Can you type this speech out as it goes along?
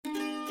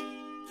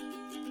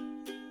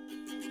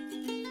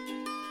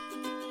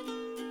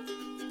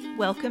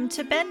welcome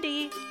to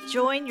Bendy.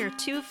 Join your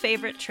two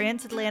favorite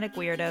transatlantic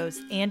weirdos,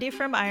 Andy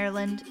from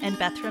Ireland and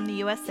Beth from the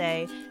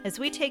USA, as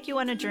we take you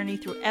on a journey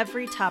through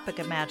every topic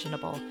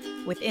imaginable,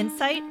 with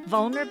insight,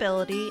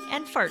 vulnerability,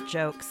 and fart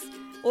jokes,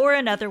 or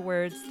in other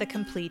words, the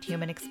complete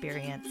human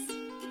experience.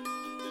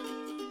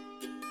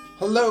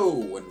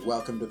 Hello and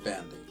welcome to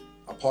Bendy,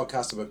 a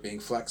podcast about being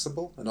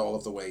flexible in all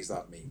of the ways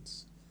that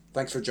means.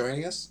 Thanks for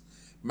joining us.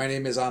 My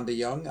name is Andy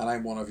Young and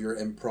I'm one of your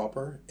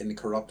improper,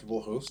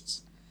 incorruptible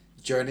hosts.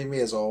 Joining me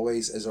as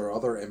always is our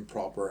other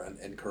improper and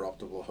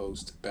incorruptible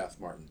host, Beth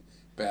Martin.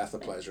 Beth, a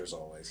pleasure as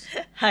always.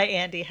 Hi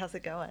Andy, how's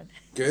it going?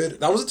 Good.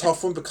 That was a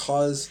tough one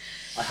because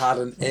I had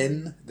an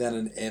in, then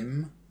an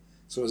im,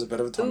 so it was a bit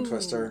of a tongue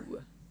twister.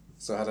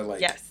 So I had to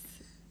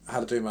I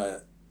had to do my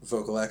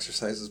vocal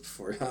exercises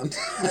beforehand.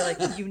 You're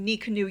like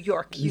unique New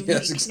York,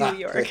 yes, exactly.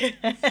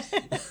 New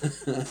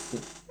York.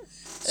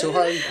 So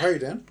how are you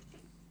doing?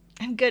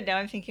 I'm good now.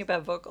 I'm thinking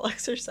about vocal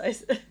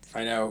exercises.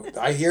 I know.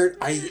 I've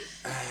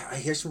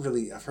heard some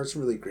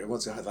really great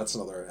ones. That's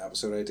another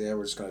episode idea.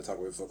 We're just going to talk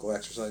about vocal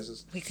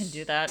exercises. We can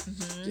do that.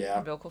 Mm-hmm.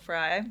 Yeah. Vocal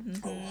fry.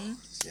 Mm-hmm. Oh,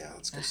 yeah,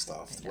 that's good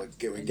stuff. Like,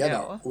 we can get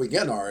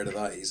an hour out of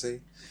that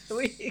easy.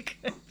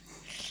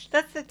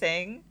 That's the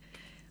thing.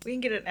 We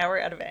can get an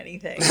hour out of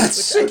anything, that's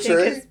which so I think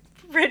true. is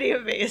pretty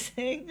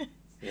amazing.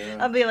 Yeah.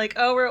 I'll be like,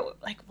 oh, we're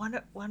at like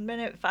 1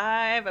 minute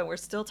 5, and we're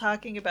still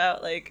talking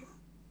about like,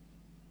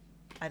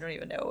 I don't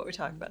even know what we're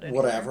talking about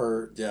anymore.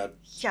 Whatever, yeah.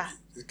 Yeah.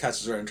 It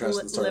catches our interest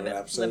at the start of an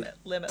episode.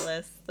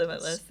 Limitless.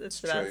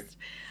 It's the true.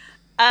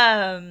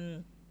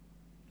 best.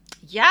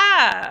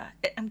 Yeah.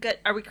 I'm good.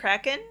 Are we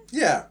cracking?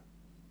 Yeah.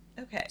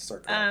 Okay.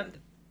 Start cracking.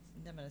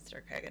 I'm going to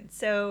start cracking.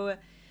 So,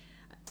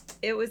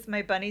 it was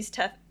my bunny's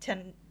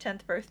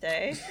 10th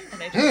birthday,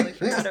 and I totally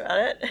forgot about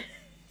it.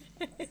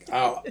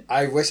 Oh,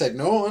 I wish I'd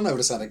known. I would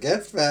have sent a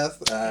gift,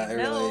 Beth. I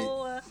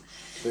know. really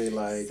feel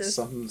like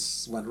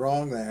something's went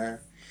wrong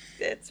there.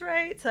 That's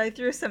right. So I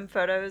threw some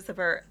photos of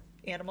our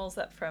animals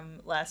up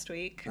from last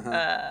week,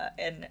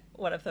 and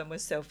one of them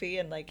was Sophie,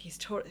 and like he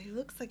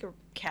looks like a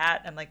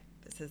cat. I'm like,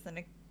 this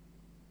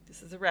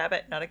is a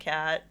rabbit, not a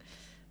cat.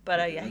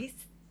 But yeah,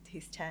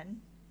 he's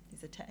 10.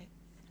 He's a 10.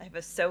 I have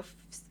a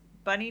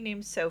bunny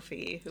named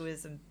Sophie who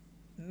is a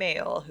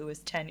male who is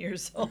 10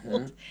 years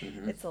old.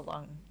 It's not a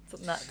long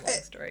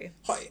story.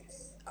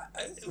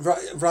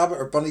 Rabbit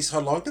or bunnies,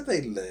 how long did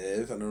they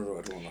live? I don't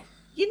know.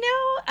 You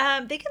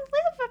know, they can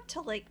live up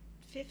to like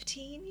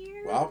 15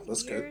 years. Wow,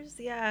 that's good.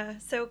 Yeah,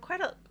 so quite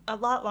a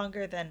lot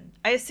longer than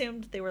I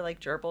assumed. They were like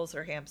gerbils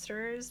or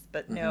hamsters,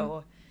 but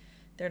no,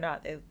 they're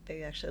not.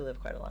 They actually live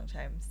quite a long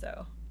time.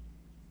 So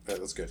yeah,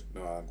 that's good.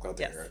 No, I'm glad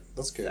to hear it.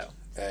 That's good. So,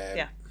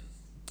 yeah,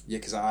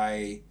 because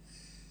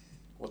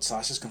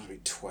Sasha's going to be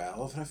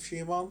 12 in a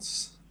few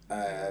months.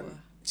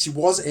 She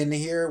was in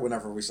here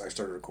whenever I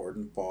started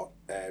recording, but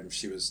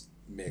she was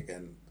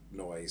making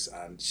noise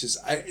and she's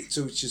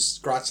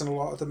scratching a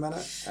lot at the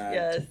minute.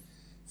 Yes.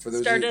 For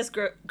those Stardust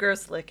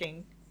gross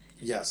licking.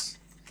 Yes.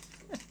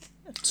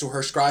 So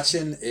her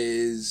scratching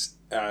is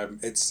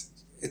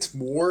it's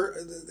more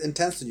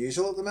intense than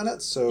usual at the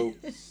minute. So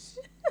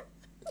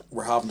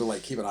we're having to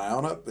like keep an eye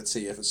on it, but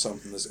see if it's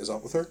something that is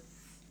up with her.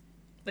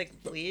 Like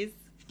fleas?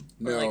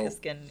 No. Or like a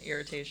skin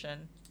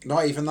irritation?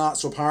 Not even that.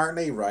 So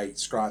apparently, right,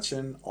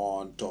 scratching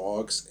on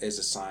dogs is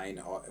a sign.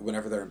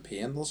 Whenever they're in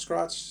pain, they'll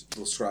scratch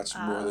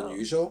more than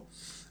usual.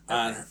 Okay.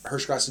 And her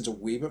scratching's a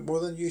wee bit more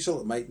than usual.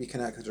 It might be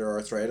connected to her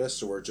arthritis,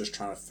 so we're just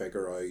trying to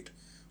figure out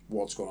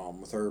what's going on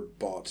with her.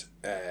 But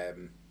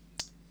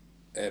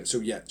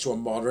so I'm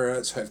monitoring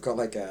it. So I've got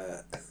like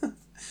a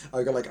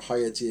how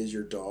itchy is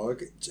your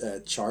dog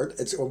chart.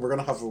 We're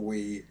gonna have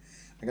I'm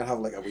gonna have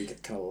like a wee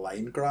kind of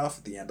line graph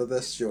at the end of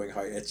this showing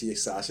how itchy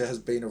Sasha has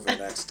been over the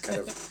next kind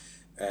of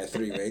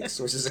 3 weeks,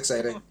 which is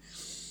exciting.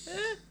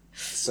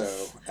 So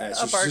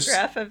a bar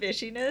graph of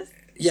itchiness.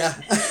 Yeah.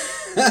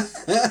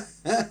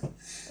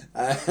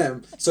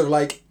 So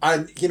like,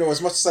 and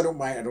as much as I don't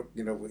mind,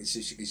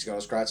 she's got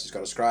a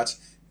scratch.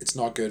 It's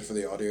not good for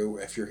the audio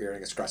if you're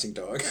hearing a scratching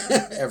dog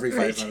every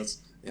 5 minutes.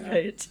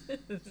 Right.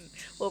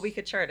 Well, we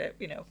could chart it.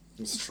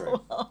 It's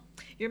true. Well,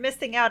 you're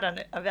missing out on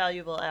a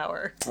valuable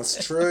hour.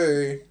 That's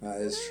true. That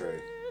is true.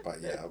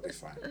 But yeah, I'll be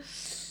fine. Okay.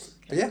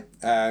 But yeah.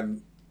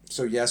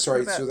 So yeah,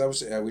 sorry. So that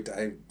was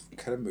I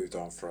kind of moved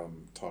on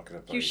from talking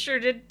about. You sure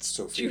did.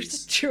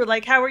 Sophie's. You were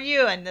like, "How are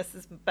you?" And this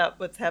is about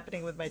what's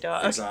happening with my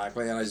dog.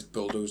 Exactly, and I just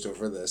bulldozed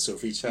over the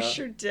Sophie chat. You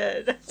sure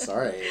did.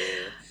 Sorry.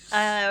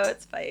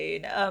 It's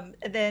fine. And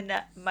then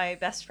my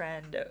best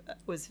friend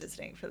was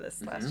visiting for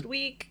this last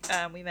week.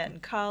 We met in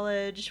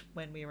college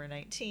when we were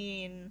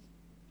 19.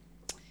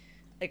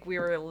 Like we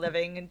were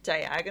living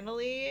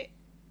diagonally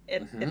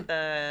at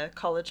the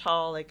college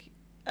hall,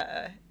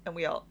 and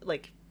we all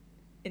like.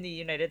 In the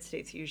United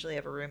States, you usually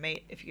have a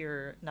roommate if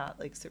you're not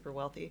like super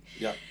wealthy.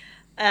 Yeah.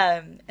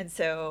 And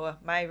so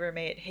my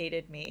roommate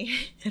hated me,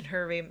 and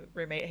her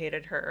roommate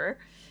hated her,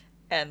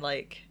 and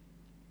like,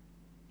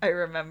 I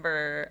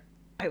remember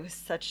I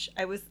was a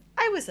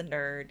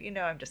nerd.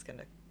 I'm just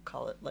gonna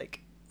call it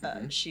like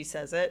she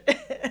says it.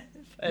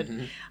 But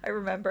I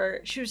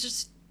remember she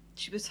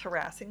she was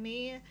harassing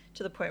me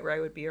to the point where I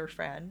would be her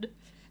friend.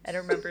 And I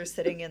remember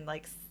sitting in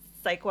like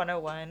Psych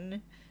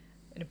 101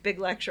 in a big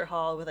lecture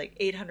hall with like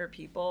 800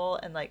 people,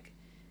 and like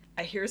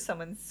I hear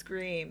someone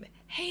scream,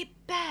 "Hey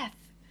Beth,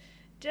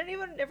 did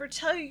anyone ever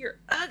tell you you're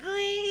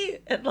ugly?"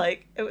 And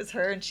like it was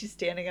her, and she's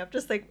standing up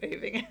just like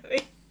waving at me.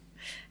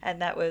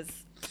 And that was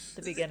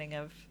the beginning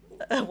of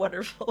a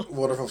wonderful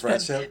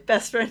friendship.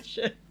 Best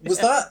friendship. Was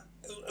that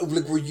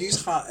like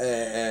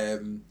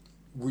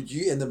were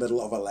you in the middle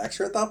of a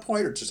lecture at that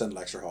point, or just in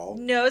lecture hall?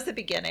 No, it's the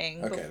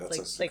beginning. Okay,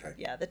 that's like okay.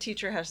 yeah, the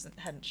teacher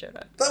hadn't showed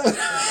up.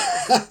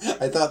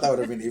 I thought that would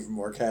have been even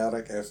more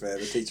chaotic if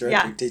the teacher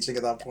had been teaching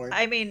at that point.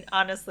 I mean,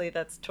 honestly,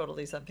 that's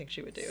totally something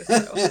she would do.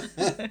 So.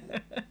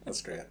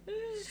 That's great.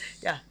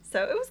 Yeah,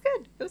 so it was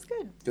good. It was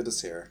good. Good to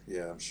see her.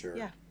 Yeah, I'm sure.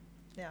 Yeah.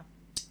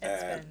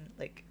 It's been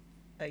like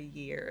a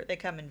year. They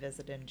come and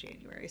visit in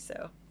January,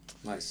 so.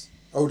 Nice.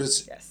 Oh,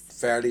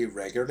 fairly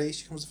regularly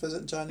she comes to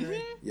visit in January?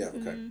 Mm-hmm. Yeah,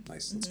 okay.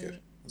 Nice. That's good.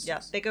 That's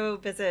nice. They go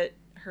visit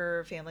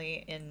her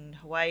family in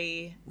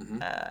Hawaii,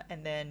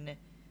 and then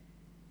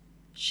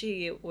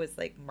she was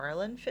like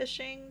marlin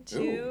fishing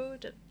too,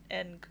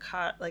 and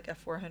caught like a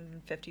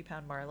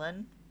 450-pound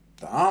marlin.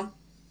 Damn.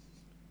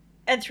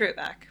 And threw it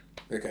back.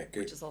 Okay,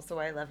 good. Which is also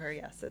why I love her.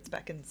 Yes, it's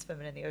back and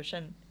swimming in the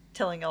ocean,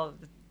 telling all of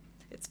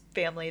its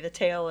family the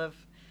tale of,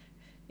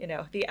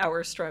 the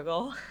hour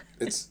struggle.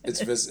 It's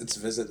visit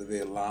to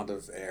the land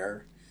of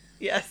air.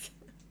 Yes.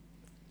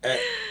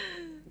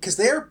 Because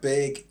they're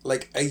big,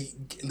 like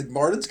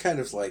marlins kind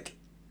of like,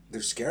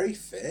 they're scary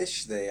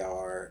fish. They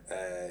are,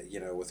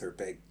 with their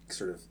big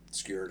sort of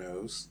skewer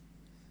nose.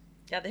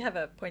 Yeah, they have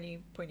a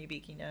pointy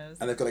beaky nose.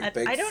 And they've got like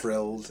big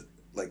frilled,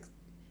 like,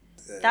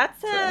 that's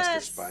crest or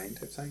spine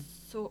type thing.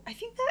 So I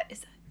think that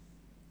is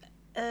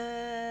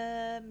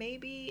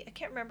maybe, I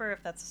can't remember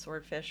if that's a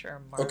swordfish or a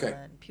marlin. Okay.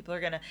 People are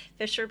gonna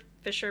fisher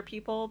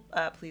people,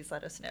 please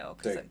let us know,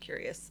 because I'm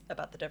curious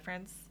about the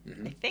difference.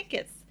 Mm-hmm.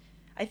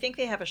 I think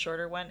they have a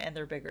shorter one and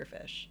they're bigger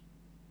fish.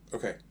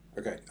 Okay.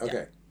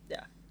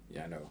 Yeah,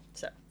 I know.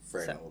 So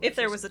if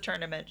there was a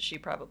tournament, she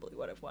probably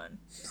would have won.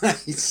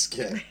 Nice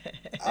kid.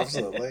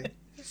 Absolutely.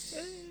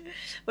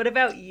 What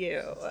about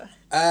you?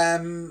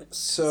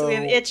 So we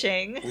have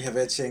itching.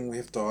 We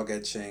have dog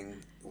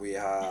itching.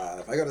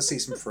 I got to see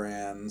some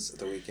friends at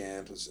the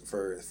weekend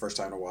for the first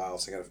time in a while.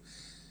 So I got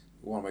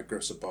one of my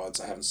groups of buds.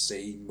 I haven't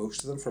seen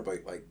most of them for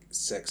about like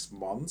 6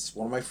 months.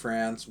 One of my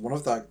friends, one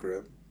of that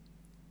group,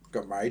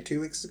 got married 2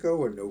 weeks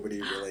ago, and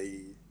nobody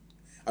really.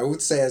 I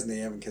won't say his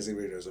name in case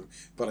anybody knows him,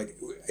 but like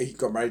he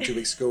got married 2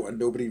 weeks ago, and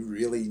nobody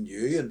really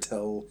knew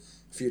until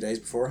a few days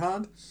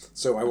beforehand.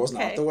 So I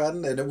wasn't at the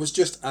wedding, and it was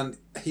just, and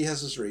he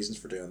has his reasons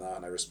for doing that,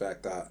 and I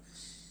respect that.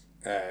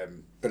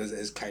 But it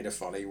is kind of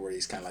funny where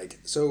he's kind of like,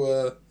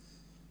 so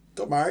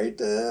got married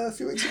a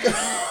few weeks ago.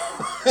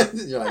 And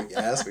you're like,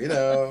 yes, we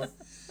know.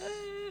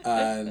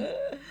 And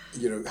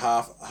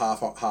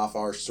half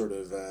our sort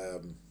of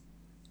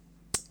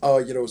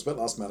it was a bit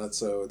last minute,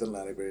 so I didn't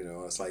let anybody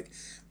know. It's like,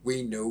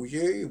 we know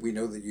you. We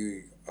know that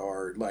you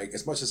are, like,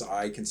 as much as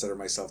I consider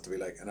myself to be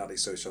like an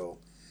antisocial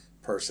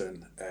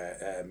person,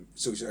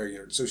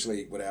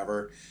 socially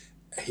whatever,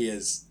 he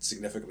is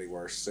significantly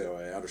worse. So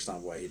I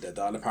understand why he did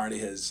that. And apparently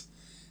his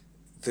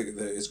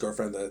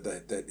girlfriend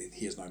that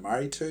he is now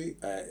married to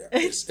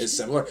is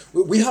similar.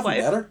 We haven't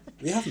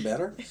met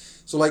her.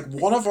 So like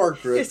one of our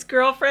group, his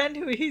girlfriend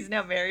who he's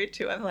now married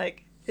to, I'm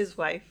like, his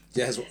wife.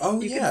 Yeah, his wife.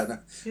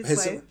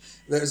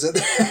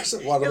 There's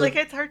one. You're like,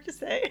 it's hard to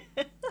say.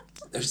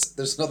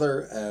 There's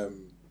another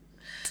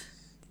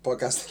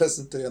podcast I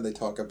listen to, and they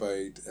talk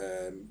about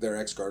their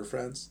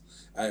ex-girlfriends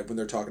when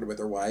they're talking about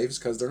their wives,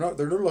 because they're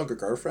no longer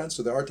girlfriends,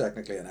 so they are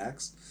technically an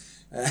ex,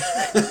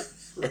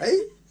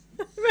 right?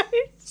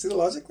 Right. See the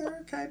logic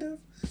there, kind of.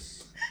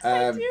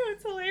 I do.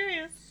 It's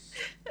hilarious.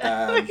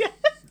 Oh my God.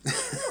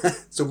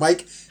 So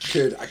Mike,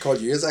 I call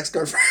you his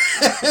ex-girlfriend?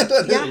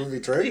 Yeah, it would be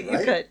true, right?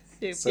 You could.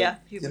 So, yeah,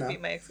 he would be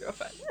my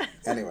ex-girlfriend.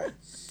 Anyway,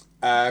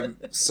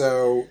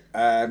 so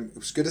it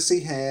was good to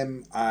see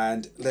him,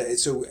 and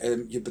so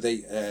and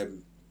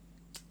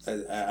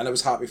I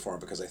was happy for him,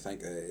 because I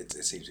think it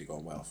seems to be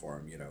going well for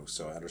him,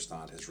 so I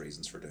understand his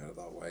reasons for doing it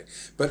that way.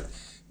 But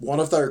one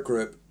of their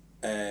group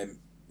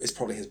is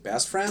probably his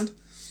best friend,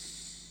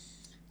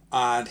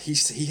 and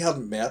he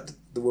hadn't met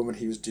the woman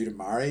he was due to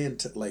marry,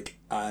 and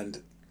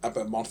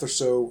about a month or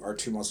so, or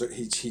 2 months ago,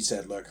 he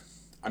said, look,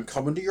 I'm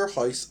coming to your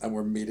house,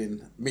 and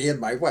me and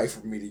my wife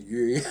are meeting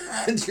you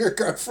and your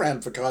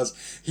girlfriend, because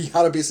he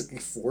had to basically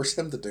force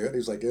him to do it. He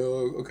was like,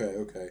 oh,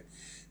 okay.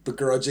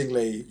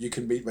 Begrudgingly, you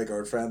can meet my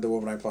girlfriend, the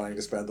woman I'm planning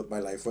to spend my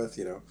life with,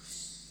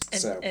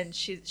 And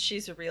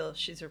she's a real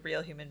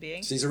human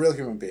being. She's a real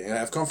human being. I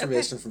have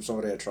confirmation from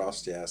somebody I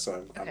trust, yeah,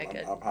 so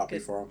I'm happy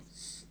for him.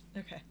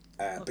 Okay.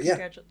 But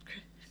yeah.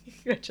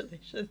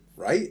 Congratulations.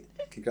 Right?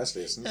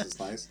 Congratulations, it's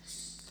nice.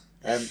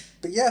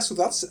 But yeah, so it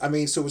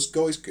was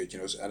always good,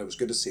 and it was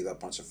good to see that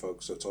bunch of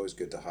folks. So it's always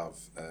good to have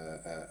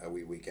a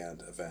wee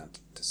weekend event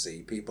to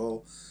see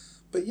people.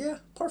 But yeah,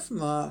 apart from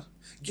that,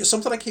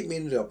 something I keep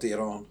meaning to update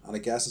on, and I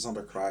guess it's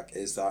under crack,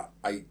 is that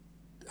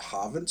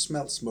haven't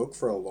smelt smoke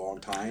for a long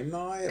time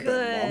now, about a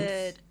month.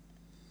 Good.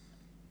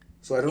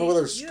 So I don't know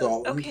whether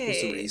Scotland was the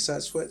Okay.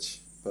 reset switch,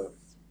 but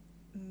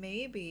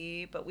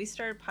Maybe, but we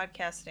started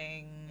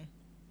podcasting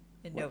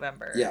in well,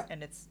 November, yeah,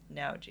 and it's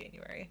now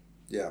January.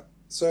 yeah.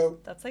 So,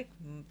 That's like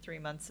 3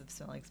 months of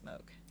smelling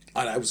smoke.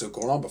 and I was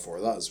going on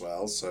before that as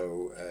well,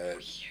 so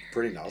Weird.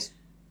 pretty nice.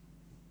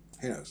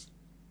 Who knows?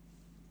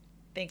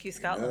 Thank you, Who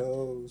Scotland.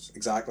 knows?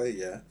 Exactly,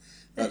 yeah.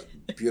 That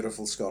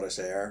beautiful Scottish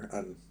air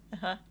and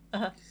Uh-huh.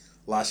 Uh-huh.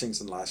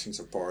 lashings and lashings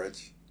of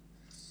porridge.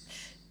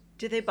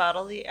 Do they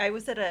bottle the? I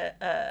was at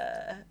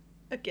a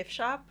gift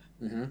shop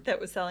Mm-hmm. that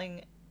was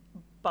selling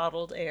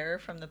bottled air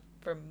from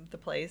the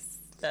place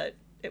that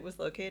it was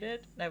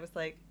located, and I was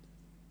like,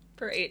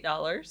 for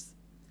 $8.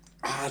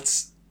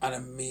 That's an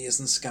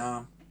amazing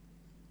scam.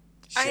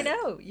 I Shit.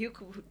 know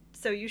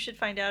so you should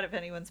find out if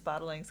anyone's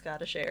bottling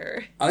Scottish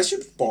air. And I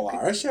should ball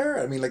Irish air.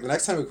 I mean, like the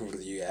next time we go over to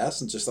the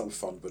US and just have a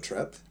fun of a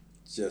trip.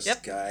 Just,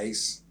 Yep.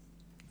 guys,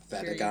 Here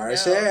authentic you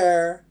Irish go.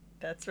 air.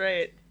 That's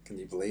right. Can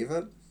you believe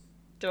it?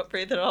 Don't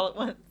breathe it all at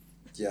once.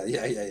 Yeah.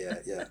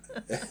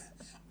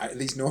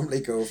 These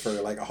normally go for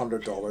like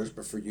 $100,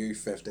 but for you,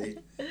 $50.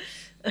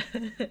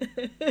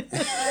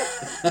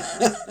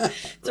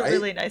 It's a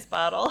really nice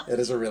bottle. It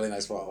is a really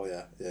nice bottle.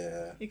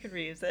 Yeah. You can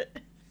reuse it.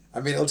 I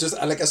mean, it'll just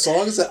like as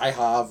long as I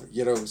have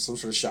some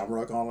sort of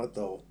shamrock on it,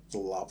 they'll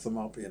lap them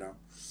up.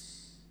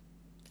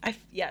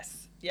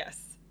 Yes.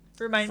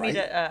 Remind me Right?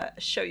 to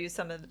show you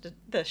some of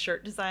the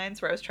shirt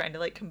designs where I was trying to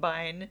like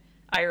combine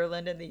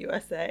Ireland and the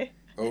USA.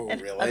 Oh,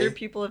 And really? other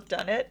people have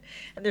done it,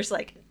 and there's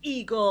like an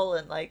eagle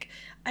and like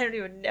I don't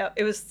even know.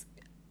 It was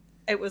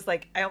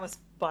like I almost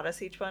bought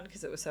us each one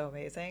because it was so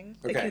amazing.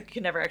 Like Okay. you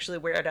could never actually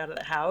wear it out of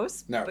the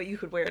house, No. but you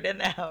could wear it in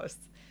the house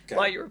Okay.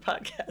 while you were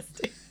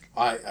podcasting.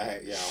 I'll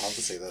have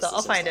to see this. So I'll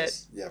This sounds find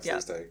nice. it. Yeah, Yeah.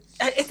 please do.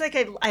 It's like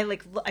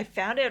I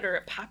found it or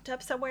it popped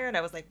up somewhere, and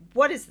I was like,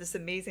 "What is this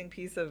amazing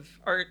piece of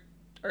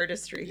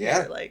artistry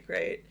Yeah. here?" Like,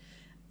 right?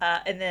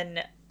 And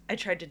then I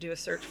tried to do a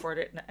search for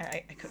it, and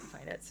I couldn't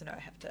find it. So now I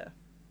have to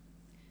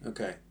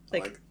Okay.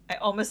 I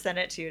almost sent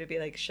it to you to be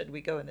like, "Should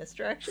we go in this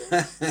direction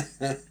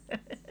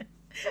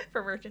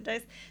for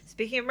merchandise?"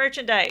 Speaking of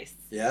merchandise,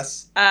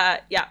 Yes.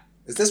 yeah,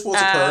 Is this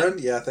what's occurring?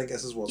 Yeah, I think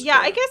this is what's yeah.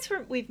 occurring. I guess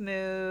we've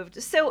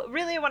moved. So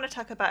really, I want to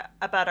talk about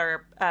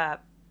our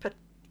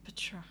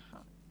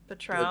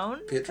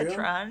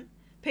Patreon.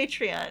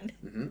 Patreon.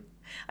 Mm-hmm.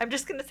 I'm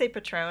just gonna say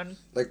Patron.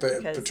 Like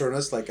Because-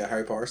 Patronus, like a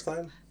Harry Potter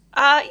style?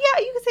 Yeah,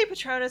 you could say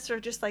Patronus or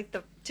just like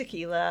the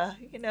tequila,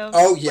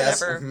 Oh,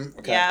 yes. whatever. Mm-hmm.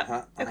 Okay. Yeah.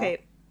 Uh-huh.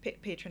 Okay,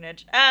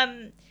 patronage.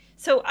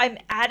 So I'm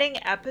adding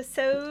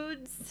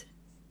episodes,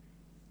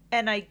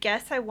 and I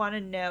guess I want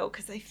to know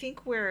because I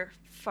think we're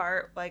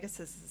far. Well, I guess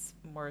this is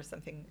more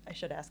something I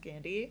should ask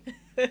Andy,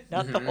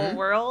 not the whole Mhm.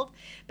 world.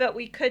 But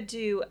we could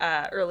do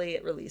early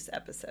release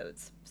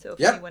episodes. So if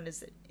Yep. anyone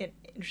is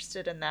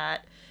interested in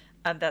that,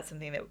 that's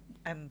something that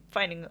I'm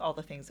finding all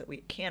the things that we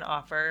can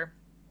offer.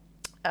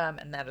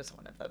 And that is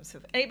one of them. So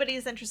if anybody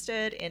is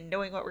interested in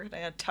knowing what we're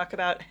going to talk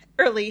about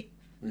early,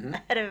 Mhm.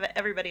 ahead of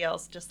everybody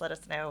else, just let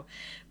us know.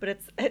 But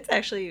it's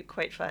actually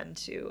quite fun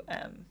to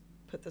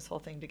put this whole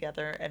thing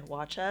together and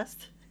watch us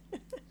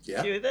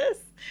Yeah. do this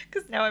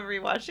because now I'm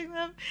rewatching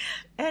them,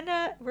 and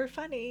we're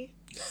funny.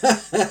 We're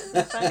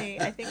funny.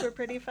 I think we're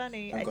pretty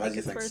funny. I'm glad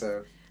you think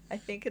so. I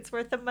think it's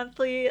worth a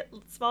monthly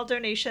small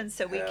donation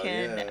so we Hell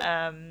can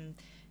yeah.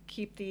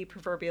 keep the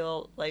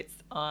proverbial lights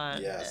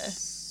on.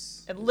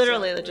 Yes. And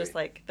literally exactly. just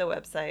like the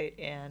website,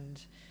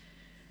 and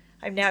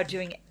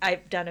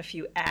I've done a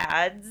few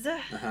ads.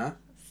 Uh-huh.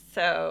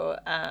 So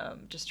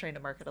just trying to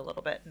market a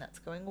little bit, and that's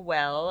going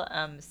well.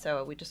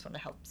 So we just want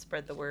to help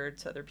spread the word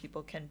so other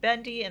people can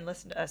Bendy and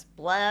listen to us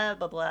blah,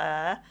 blah,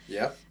 blah,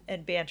 Yep.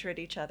 and banter at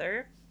each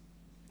other.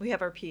 We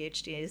have our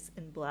PhDs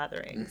in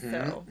blathering,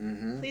 so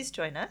please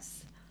join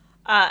us.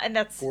 And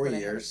that's 4 what I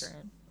have years. for-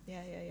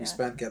 Yeah. We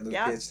spent getting those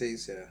Yeah.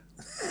 PhDs,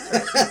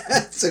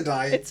 so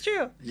now It's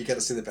true. you get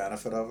to see the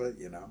benefit of it,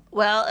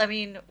 Well, I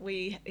mean,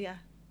 we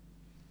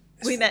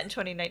It's met fun. in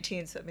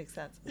 2019, so it makes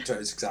sense.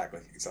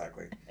 Exactly.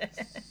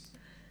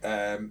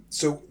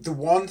 So the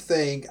one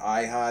thing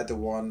I had, the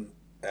one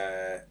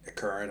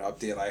current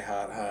update I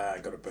had,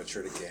 I'm going to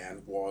butcher it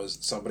again, was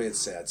somebody had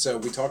said, so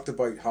we talked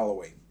about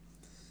Halloween,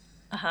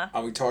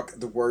 and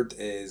the word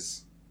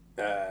is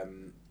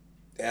SAMHAIN.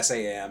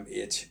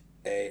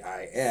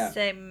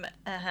 Same,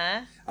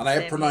 And I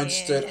had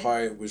pronounced Samhain. it how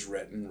it was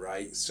written,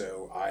 right?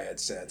 So I had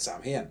said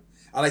Samhain.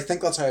 And I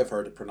think that's how I've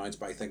heard it pronounced,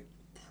 but I think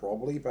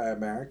probably by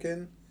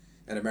in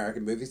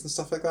American movies and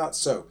stuff like that.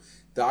 So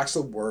the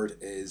actual word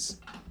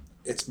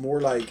it's more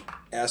like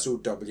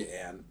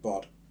SOWN,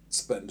 but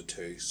split into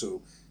two.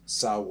 So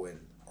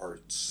Samhain or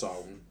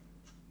Samhain.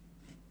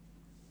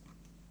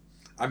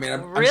 I mean,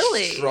 I'm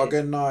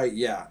shrugging now,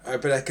 yeah.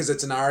 But because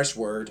it's an Irish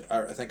word,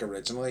 I think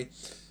originally.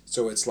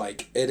 So it's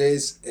like,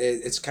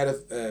 it's kind of,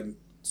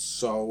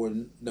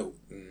 Samhain, no.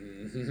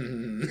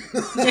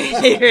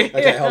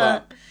 Okay, hold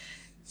on.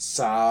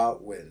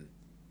 Samhain.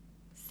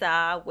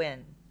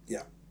 Samhain.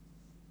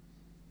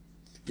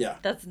 Yeah.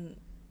 That's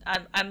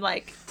I'm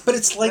like But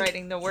it's like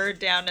writing the word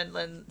down and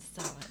then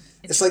so on.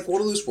 it's like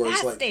one of those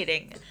words like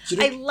Fascinating. you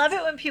know, I love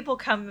it when people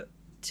come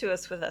to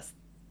us with us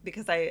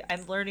because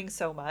I'm learning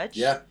so much.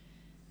 yeah.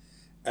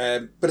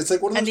 But it's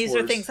like one of And those these are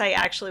words. things I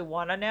actually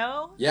want to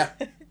know. Yeah,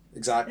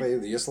 exactly.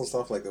 The useful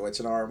stuff like the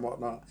witching hour and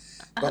whatnot.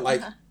 But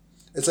like,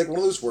 it's like one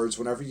of those words.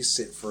 Whenever you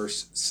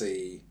first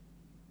see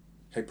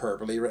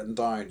hyperbole written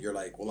down, you're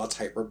like, well, that's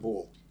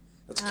hyperbole.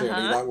 That's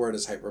clearly that word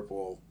is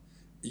hyperbole.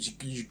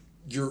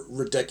 You're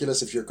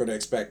ridiculous if you're going to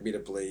expect me to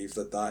believe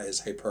that that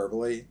is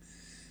hyperbole.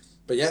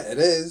 But yeah, it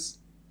is.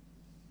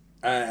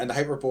 And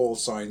hyperbole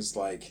sounds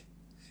like.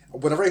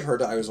 Whenever I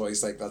heard it, I was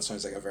always like, that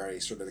sounds like a very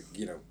sort of,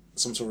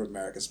 some sort of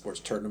American sports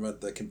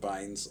tournament that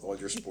combines all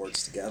your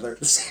sports together at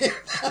the same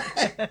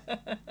time.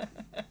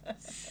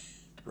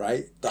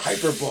 Right? The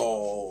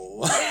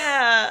hyperbole.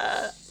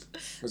 Yeah.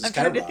 I'm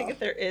trying to think rad. if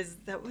there is.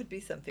 That would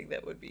be something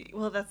that would be.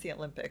 Well, that's the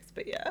Olympics,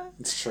 but yeah.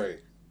 It's true.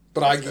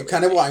 But I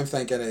kind of what I'm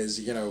thinking is,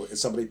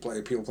 is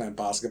people playing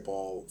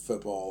basketball,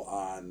 football,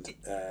 and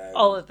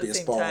all at the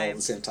baseball same time. all at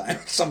the same time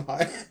somehow.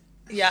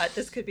 Yeah,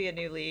 this could be a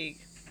new league.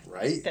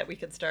 Right? That we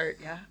could start,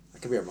 yeah.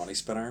 That could be a money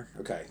spinner.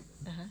 Okay.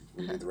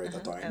 We need to write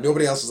that down. Like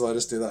Nobody else has allowed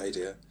us to do that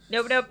idea.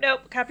 Nope.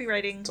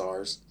 Copywriting. It's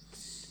ours.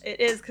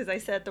 It is because I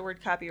said the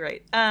word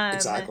copyright.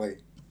 Exactly.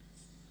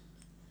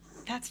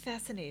 That's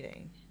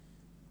fascinating.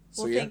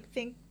 So, well, yeah.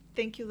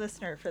 thank you,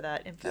 listener, for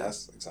that info.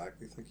 Yes,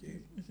 exactly. Thank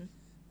you.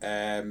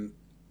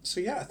 So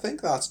yeah, I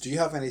think that's. Do you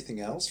have anything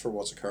else for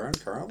what's occurring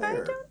currently?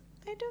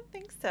 I don't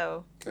think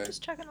so. Okay.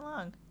 Just chugging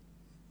along.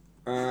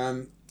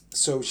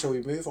 So shall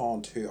we move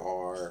on to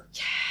our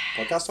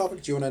podcast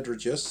topic? Do you want to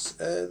introduce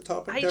the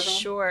topic?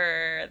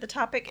 Sure. The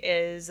topic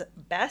is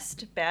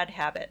best bad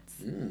habits.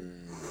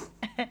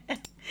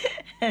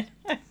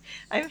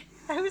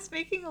 I was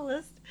making a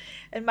list,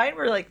 and mine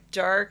were like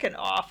dark and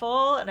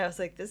awful, and I was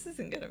like, this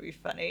isn't gonna be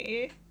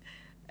funny,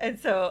 and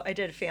so I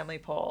did a family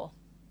poll.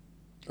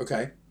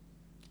 Okay.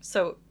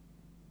 So,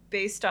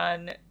 based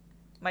on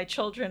my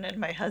children and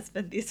my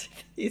husband, these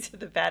are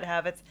the bad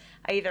habits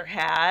I either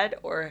had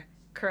or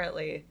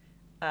currently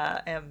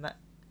am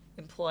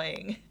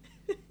employing.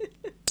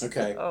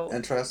 Okay.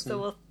 Interesting.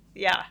 So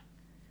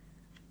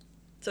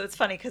So it's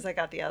funny because I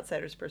got the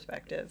outsider's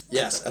perspective.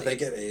 Yes, I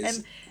think it is.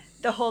 And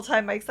the whole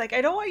time Mike's like,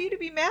 I don't want you to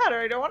be mad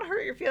or I don't want to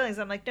hurt your feelings.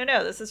 I'm like,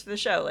 no, this is for the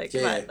show. Like,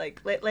 come on,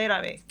 like lay it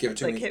on me. Give it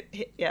to me.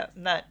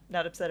 I'm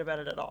not upset about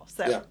it at all.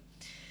 So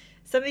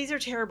some of these are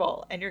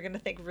terrible, and you're gonna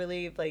think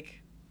really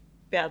like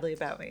badly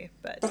about me,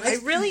 but I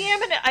really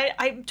am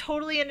I'm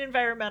totally an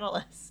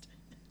environmentalist.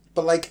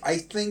 But like, I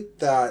think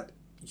that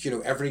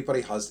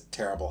everybody has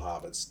terrible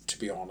habits. To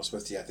be honest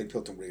with you, I think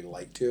people don't really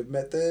like to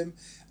admit them,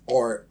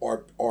 or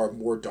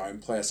more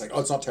downplay. It's like, oh,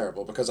 it's not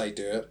terrible because I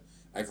do it.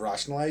 I've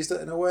rationalized it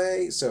in a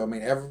way. So I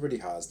mean, everybody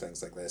has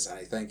things like this, and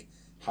I think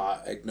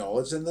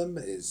acknowledging them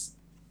is,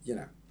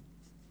 a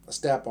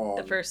step on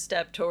the first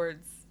step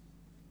towards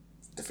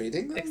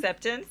defeating them.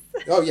 Acceptance.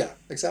 Oh yeah,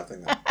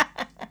 accepting them.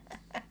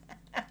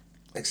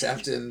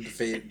 Accepting,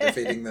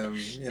 defeating them.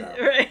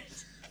 Right.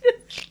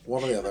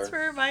 One or the other. That's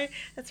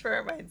where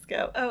our minds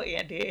go. Oh,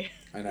 Andy.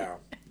 I know.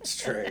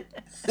 It's true.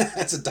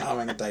 It's a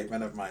damning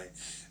indictment of my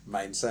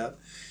mindset.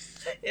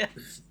 Yeah.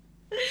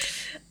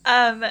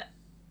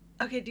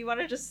 Okay, do you want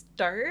to just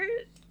start?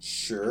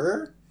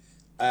 Sure.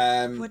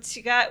 What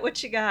you got?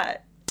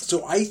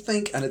 So I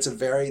think, and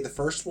the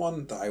first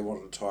one that I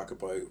wanted to talk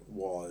about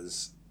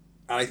was,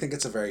 and I think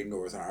it's a very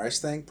Northern Irish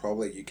thing,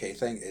 probably a UK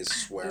thing, is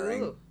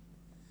swearing. Ooh.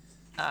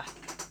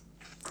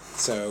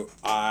 So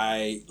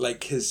I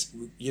like his,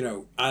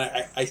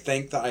 I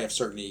think that I have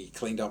certainly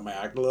cleaned up my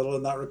act a little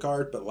in that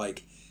regard, but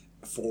like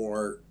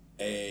for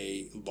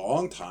a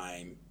long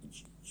time,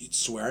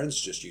 swearing's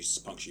just used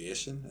as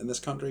punctuation in this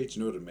country. Do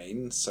you know what I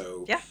mean?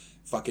 So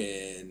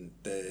fucking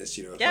this,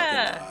 fucking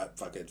that,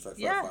 fucking fuck,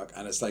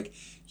 and it's like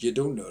you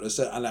don't notice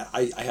it. And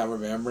I have a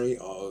memory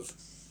of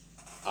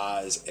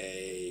as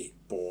a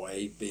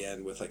boy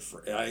being with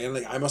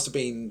I must have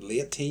been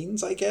late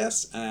teens, I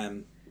guess,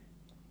 and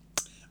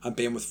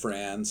being with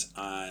friends,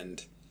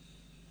 and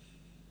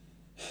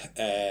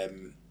I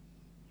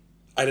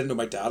didn't know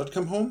my dad had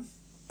come home,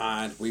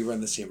 and we were in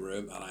the same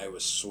room, and I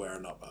was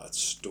swearing up a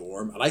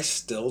storm, and I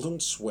still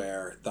don't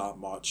swear that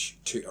much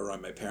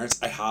around my parents.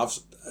 I have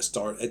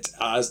started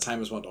as time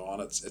has went on.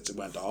 It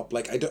went up.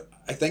 Like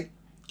I think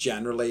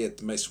generally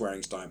my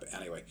swearing's down, but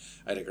anyway,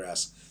 I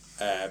digress.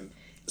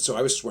 So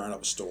I was swearing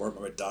up a storm,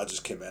 and my dad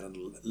just came in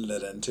and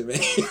lit into me.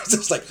 It's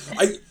just like,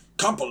 I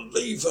can't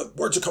believe that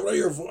words are coming out of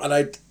your voice, and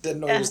I didn't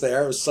know he was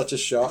there. It was such a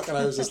shock, and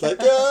I was just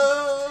like,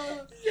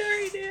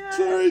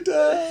 sorry,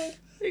 Dad.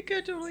 You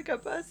totally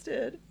got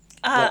busted.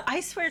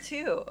 I swear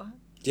too.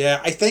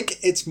 Yeah, I think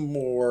it's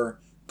more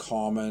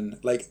common,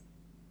 like,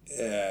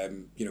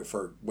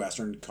 for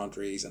Western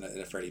countries in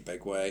a fairly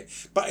big way.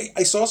 But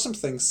I saw some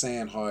things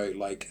saying how,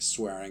 like,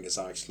 swearing is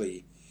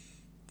actually,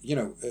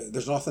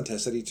 there's an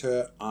authenticity to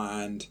it,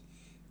 and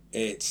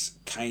it's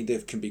kind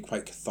of can be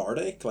quite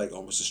cathartic, like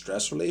almost a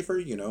stress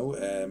reliever,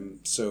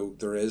 so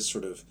there is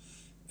sort of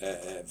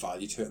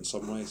value to it in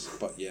some ways,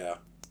 but yeah.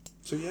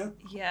 So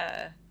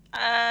yeah.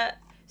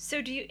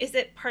 So do you? Is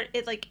it part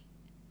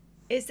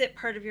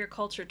of your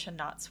culture to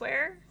not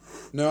swear?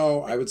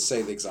 No, I Like, would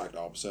say the exact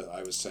opposite.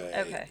 I would say,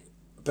 okay.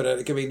 but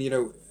I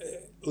mean,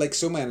 like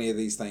so many of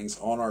these things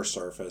on our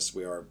surface,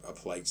 we are a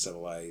polite,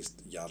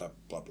 civilized, yada,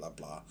 blah, blah,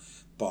 blah.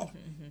 But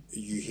Mm-hmm,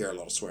 you hear a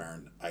lot of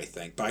swearing, I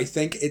think. But I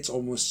think it's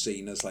almost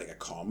seen as like a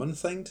common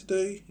thing to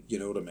do. You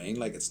know what I mean?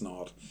 Like it's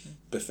not hmm.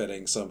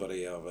 befitting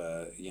somebody of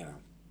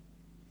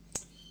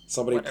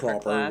somebody Whatever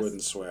proper class.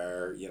 wouldn't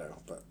swear,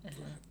 but Uh-huh.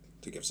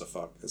 who gives a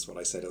fuck is what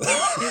I say to Is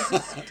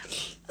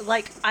that.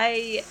 like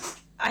I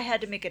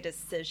had to make a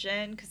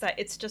decision because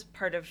it's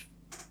part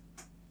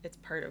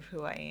of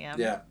who I am,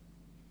 Yeah.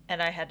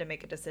 and I had to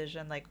make a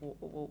decision like,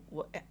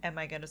 am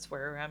I going to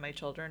swear around my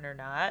children or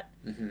not?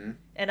 Mm-hmm.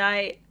 And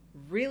I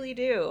really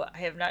do. I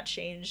have not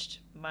changed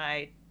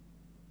my.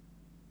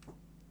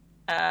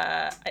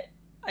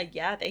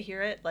 Yeah, they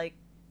hear it like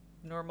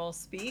normal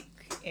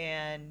speak,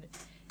 and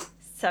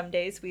some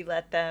days we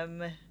let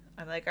them.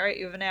 I'm like, all right,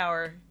 you have an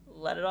hour,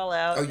 let it all Oh,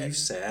 out, you and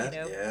said,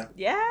 yeah.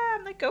 yeah,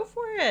 I'm like, go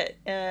for it.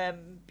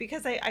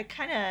 Because I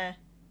kind of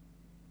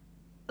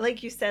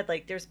like you said,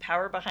 like there's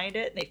power behind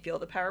it, and they feel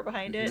the power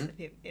behind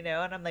Mm-hmm. it,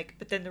 and I'm like,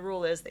 but then the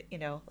rule is that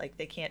like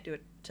they can't do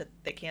it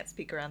they can't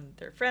speak around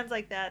their friends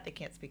like that, they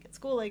can't speak at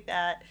school like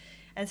that,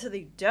 and so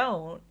they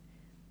don't.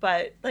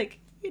 But like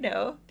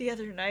the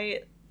other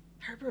night,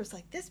 Harper was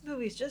like, "This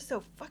movie's just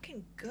so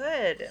fucking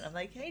good," and I'm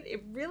like, "Hey,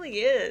 it really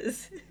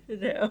is," you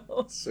know.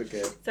 So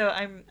good. So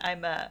I'm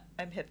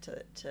hip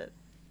to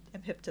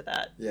I'm hip to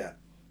that. Yeah.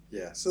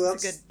 Yeah. So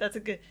It's a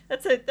good.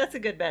 That's a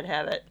good bad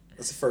habit.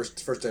 that's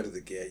the first out of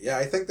the gate. Yeah,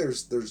 I think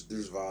there's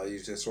value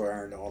to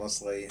swearing,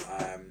 honestly.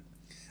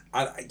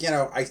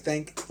 I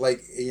think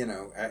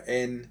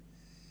in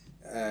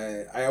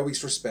I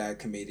always respect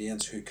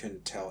comedians who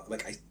can tell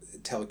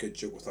a good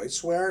joke without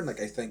swearing.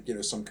 Like I think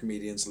some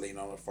comedians lean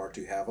on it far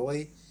too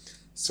heavily.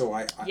 So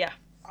Yeah,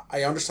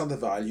 I understand the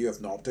value of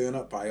not doing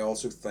it, but I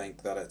also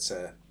think that it's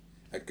a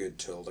good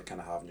tool to kind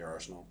of have in your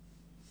arsenal.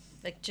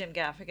 like Jim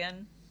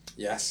Gaffigan.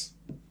 Yes.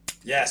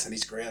 Yes, and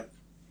he's great.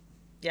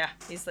 Yeah,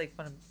 he's like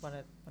one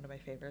of my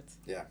favorites.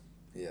 Yeah,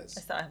 he I is.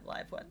 saw him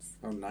live once.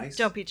 Oh, nice.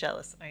 Don't be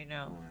jealous. I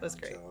know, Oh, it was I'm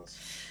great. jealous.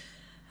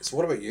 So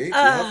what about you? Do you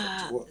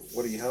have Uh,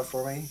 what do you have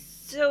for me?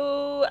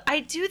 so I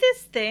do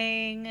this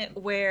thing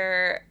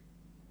where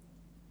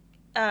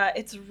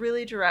it's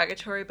really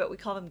derogatory, but we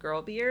call them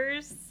girl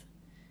beers,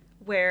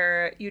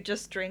 where you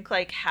just drink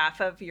like half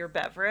of your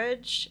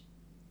beverage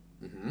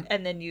Mm-hmm.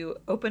 and then you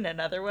open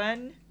another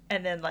one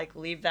and then like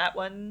leave that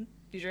one.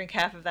 You drink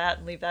half of that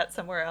and leave that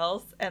somewhere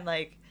else. And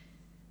like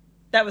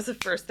that was the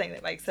first thing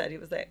that Mike said. He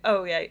was like,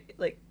 "Oh yeah,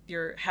 like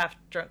your half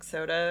drunk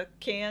soda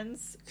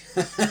cans."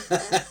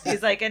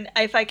 He's like, and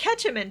if I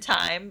catch him in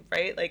time,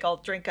 right, like I'll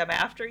drink them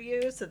after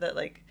you so that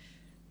like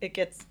it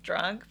gets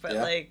drunk. But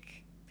Yeah.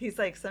 like he's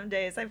like, some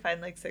days I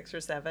find like 6 or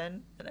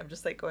 7, and I'm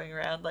just like going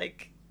around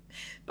like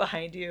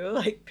behind you,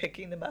 like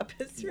picking them up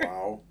as you're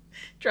Wow.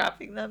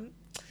 dropping them.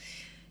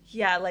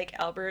 Yeah, like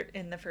Albert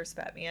in the first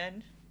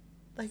Batman.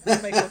 Like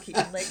when Michael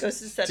Keaton like goes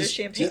to set a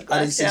champagne And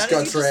glass down he's and got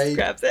he just trade.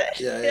 grabs it.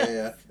 Yeah, yeah, Yes.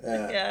 yeah,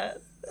 yeah. Yeah.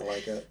 I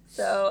like it.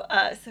 So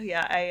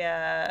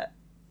yeah,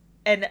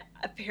 and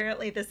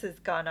apparently this has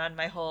gone on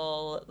my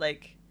whole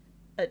like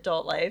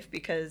adult life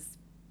because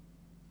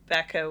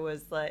Becca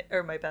was like,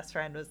 or my best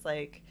friend was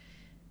like,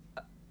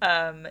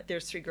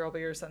 there's 3 girl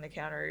beers on the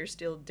counter. You're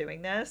still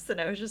doing this, and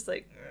I was just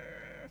like,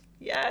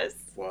 yes.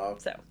 Wow.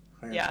 So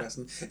How yeah.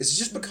 interesting. It's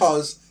just Mm-hmm.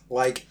 because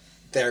like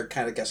they're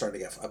kind of starting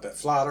to get a bit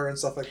flatter and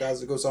stuff like that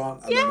as it goes on,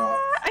 and Yeah,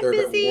 I'm they're a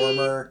bit busy.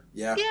 warmer.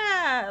 Yeah.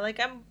 Yeah,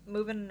 like I'm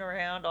moving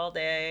around all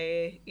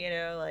day,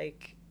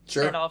 like, and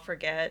Sure. I'll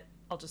forget.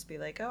 I'll just be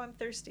like, oh, I'm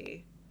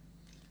thirsty.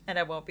 And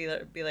I won't be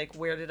like,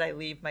 where did I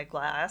leave my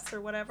glass or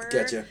Get whatever.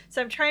 you.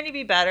 So I'm trying to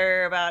be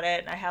better about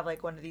it. And I have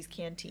like one of these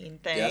canteen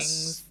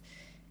Yes.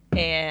 things,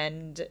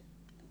 and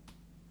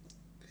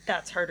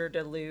that's harder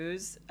to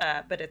lose,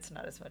 but it's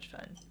not as much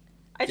fun.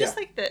 I Yeah. just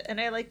like and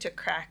I like to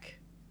crack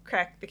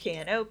the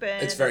can open.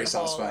 It's And very the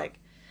whole, satisfying. like,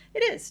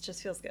 it is,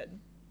 just feels good.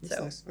 That's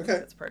So nice. I think Okay.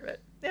 that's part of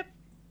it. Yep.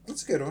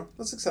 That's a good one.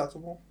 That's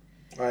acceptable.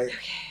 Right.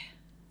 Okay.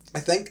 I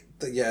think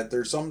that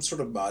there's some sort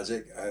of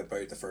magic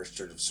about the first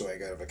sort of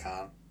swig out of a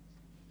can.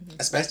 Mhm.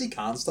 Especially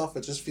canned stuff,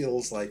 it just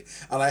feels like,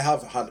 and I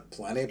have had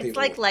plenty of It's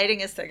people. like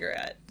lighting a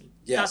cigarette.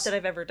 Yes. Not that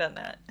I've ever done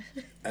that.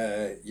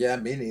 Yeah,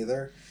 me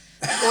neither.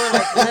 Or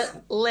like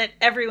lit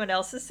everyone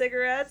else's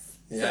cigarettes.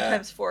 Yeah.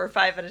 Sometimes 4 or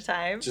 5 at a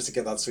time. Just to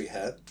get that sweet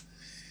hit.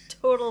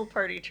 Total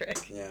party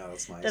trick. Yeah,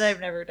 that's nice. That I've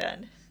never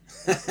done.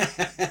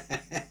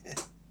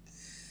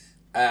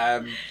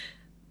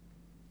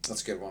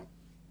 That's a good one.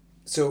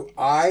 So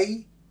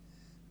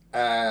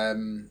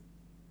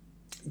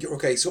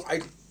okay, so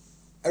I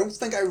don't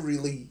think I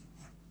really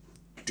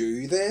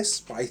do this,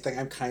 but I think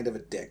I'm kind of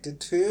addicted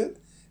to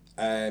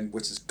it,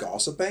 which is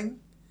gossiping.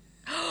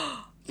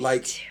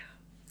 Like, too.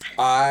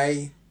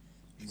 I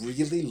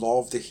really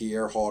love to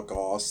hear hot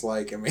goss.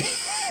 Like, I mean,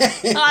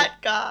 Hot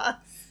goss.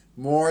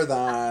 more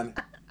than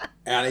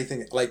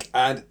anything. Like,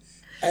 and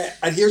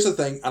And here's the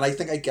thing, and I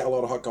think I get a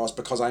lot of hot gossip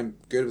because I'm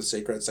good with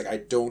secrets. Like, I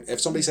don't,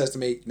 if somebody says to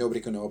me, nobody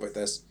can know about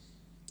this,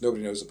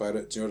 nobody knows about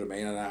it, do you know what I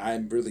mean? And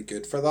I'm really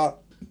good for that.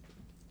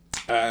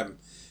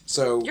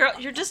 So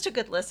You're just a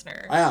good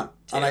listener. I am,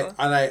 too.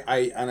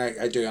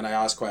 I do, and I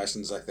ask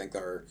questions. I think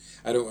that are,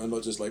 I'm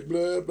not just like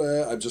blah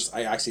blah.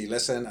 I actually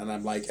listen, and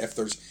I'm like, if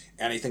there's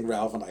anything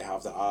relevant I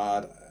have to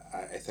add,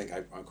 I think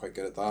I'm quite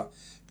good at that.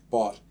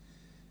 But,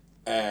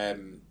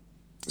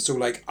 so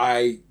like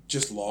I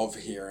just love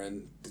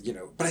hearing,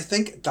 but I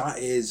think that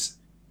is,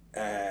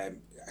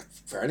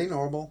 fairly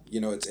normal.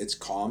 It's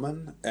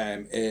common.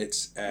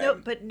 It's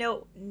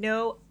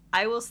no.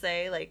 I will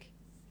say, like,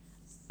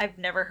 I've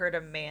never heard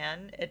a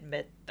man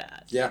admit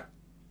that. yeah.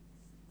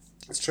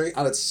 It's true,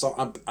 and it's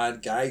so,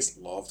 and guys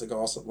love to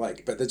gossip,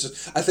 like, but they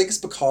just, I think it's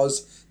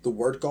because the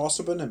word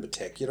gossiping in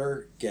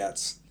particular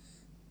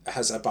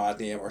has a bad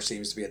name or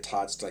seems to be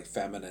attached to like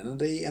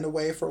femininity in a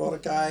way for a lot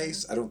of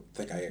guys. I don't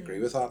think I agree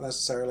with that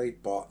necessarily,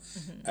 but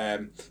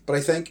but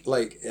I think,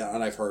 like,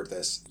 and I've heard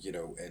this,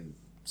 in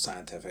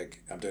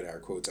scientific, I'm doing air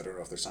quotes, I don't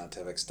know if there's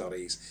scientific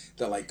studies,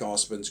 that like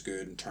gossiping's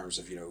good in terms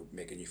of,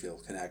 making you feel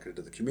connected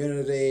to the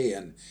community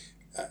and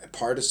a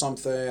part of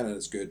something, and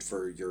it's good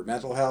for your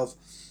mental health.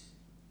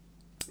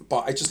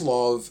 But I just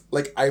love,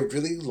 like, I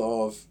really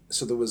love,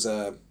 so there was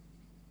a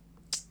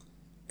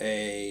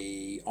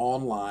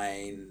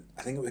online,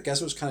 I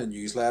guess it was kind of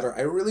newsletter.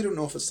 I really don't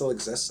know if it still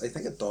exists. I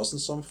think it does in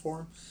some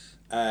form.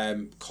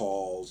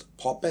 Called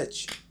Pop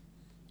Bitch.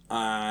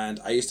 And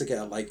I used to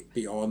get, like,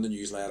 be on the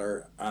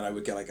newsletter, and I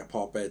would get like a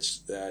Pop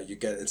Bitch. You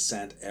get it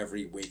sent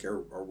every week or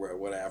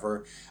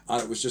whatever,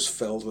 and it was just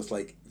filled with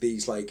like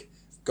these like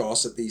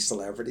gossipy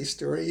celebrity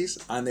stories,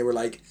 and they were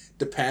like,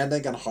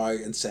 depending on how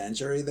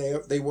incendiary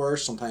they were,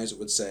 sometimes it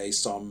would say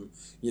some,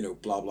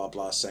 blah blah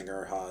blah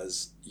singer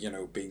has,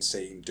 been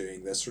seen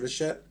doing this sort of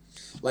shit,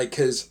 like,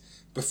 because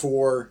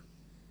before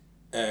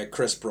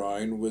Chris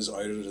Brown was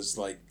outed as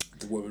like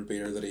the woman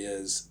beater that he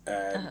is,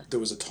 there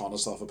was a ton of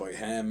stuff about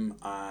him,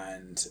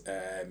 and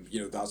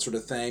that sort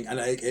of thing, and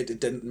it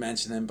didn't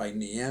mention him by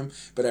name,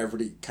 but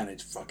everybody kind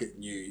of fucking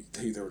knew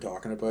who they were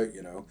talking about,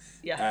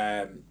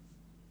 Yeah.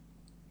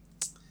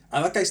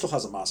 And that guy still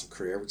has a massive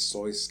career, which is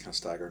always kind of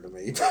staggering to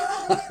me.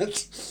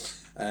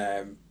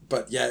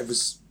 But yeah, it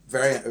was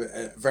very,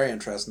 very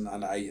interesting,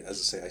 and as I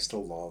say, I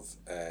still love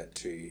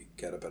to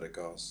get a bit of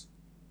goss.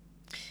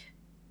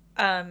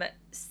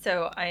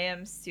 So I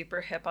am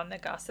super hip on the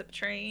gossip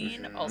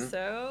train Mm-hmm.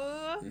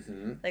 also.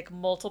 Mm-hmm. Like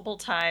multiple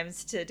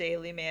times to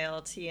Daily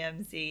Mail,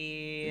 TMZ.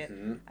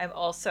 Mm-hmm. I'm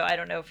also, I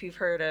don't know if you've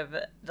heard of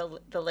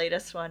the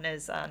latest one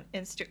is on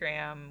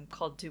Instagram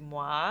called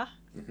Dumois,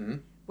 Mm-hmm.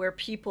 where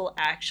people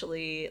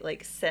actually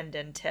like send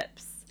in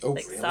tips. Oh,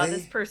 Like saw this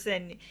really?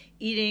 person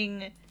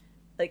eating,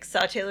 like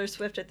saw Taylor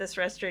Swift at this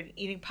restaurant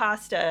eating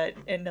pasta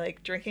and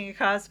like drinking a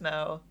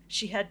Cosmo.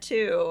 She had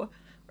two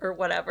or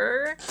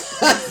whatever.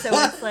 And so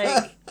it's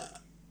like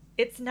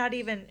it's not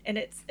even, and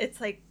it's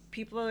like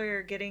people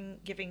are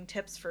giving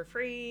tips for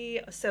free.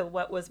 So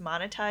what was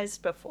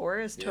monetized before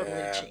is totally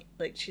Yeah. changed.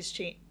 Like she's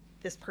changed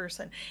this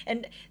person.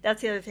 And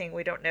that's the other thing,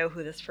 we don't know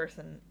who this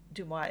person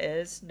Dumois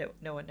is.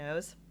 No one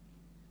knows.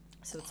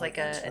 So it's Quite like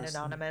an interesting.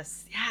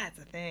 anonymous, yeah, it's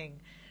a thing.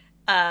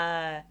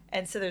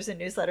 And so there's a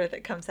newsletter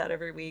that comes out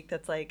every week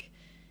that's like,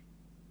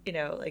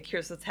 like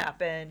here's what's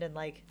happened and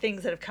like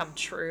things that have come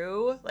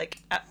true, like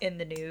in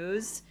the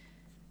news.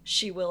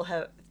 She will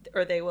have,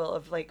 or they will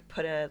have like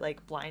put a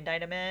like blind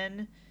item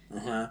in,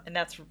 Uh-huh. and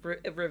that's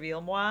Reveal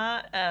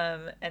Moi.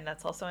 And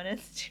that's also on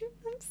Instagram.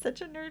 I'm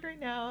such a nerd right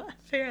now.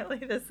 Apparently,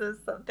 this is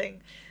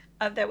something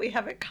that we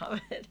have in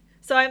common.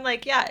 So I'm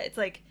like, yeah, it's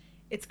like,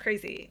 it's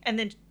crazy. And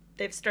then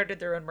they've started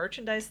their own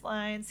merchandise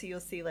line. So you'll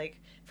see, like,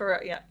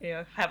 for,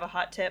 yeah, have a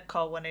hot tip,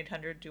 call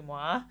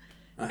 1-800-DUMOIS.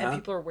 And Uh-huh.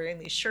 people are wearing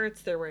these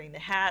shirts, they're wearing the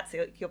hats.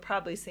 You'll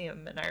probably see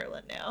them in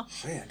Ireland now.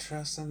 Very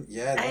interesting.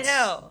 Yeah, I that's.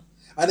 know.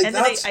 I think And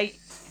then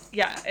that's.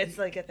 yeah, it's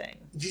like a thing.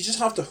 You just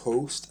have to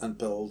host and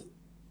build,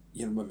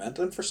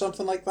 momentum for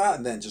something like that,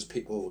 and then just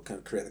people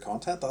can create the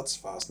content. That's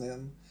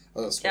fascinating.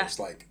 Well, I Yeah. suppose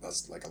like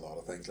that's like a lot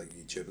of things like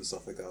YouTube and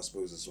stuff like that, I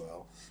suppose, as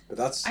well. But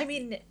that's I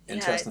mean, yeah,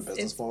 interesting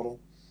business it's model.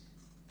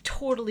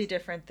 totally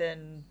different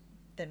than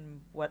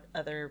what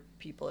other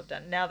people have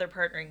done. Now they're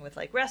partnering with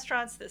like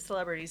restaurants that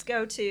celebrities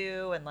go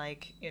to, and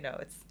like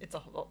it's a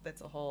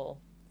whole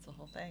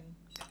thing,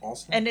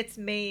 Awesome. and it's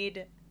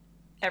made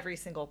every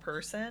single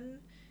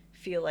person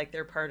feel like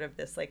they're part of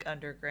this like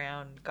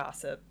underground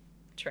gossip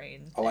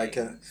train I like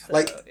it. thing.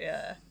 Like, So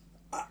yeah,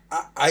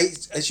 I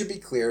should be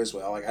clear as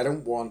well. Like, I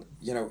don't want,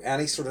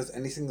 any sort of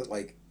anything that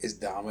like is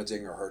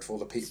damaging or hurtful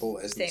to people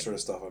isn't the same, sort of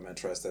stuff I'm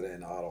interested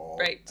in at all.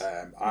 right?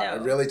 I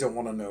No, really don't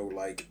want to know,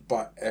 like,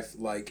 but if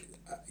like,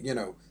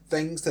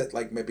 things that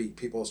like maybe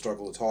people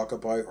struggle to talk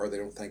about or they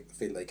don't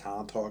feel they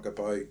can talk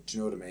about. Do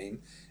you know what I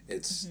mean?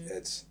 hmm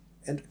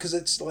And because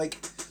it's like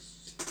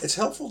it's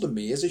helpful to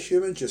me as a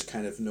human just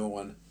kind of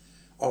knowing,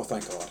 oh,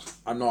 thank God,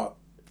 I'm not.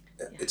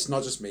 yeah, It's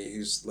not just me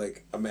who's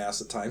like a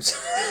mess at times.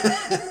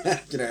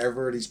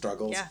 Everybody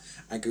struggles yeah,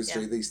 and goes yeah.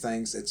 through these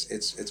things.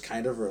 It's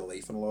kind of a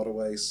relief in a lot of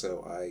ways.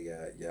 So I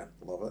yeah,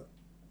 love it.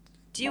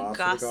 Do you mad for the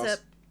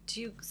gossip?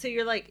 gossip. So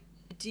you're like,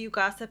 do you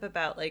gossip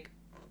about like,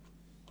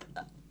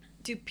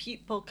 do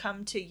people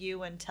come to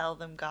you and tell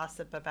them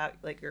gossip about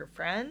like your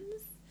friends?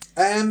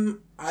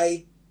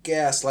 I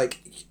guess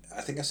like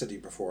I think I said to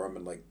you before, I'm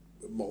in like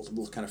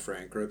multiple kind of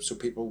friend groups, so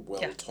people will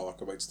Yeah.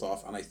 talk about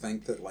stuff, and I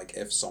think that like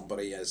if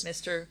somebody is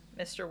Mr.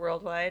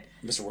 Worldwide.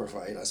 Mr.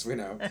 Worldwide, as we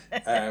know,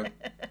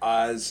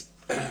 as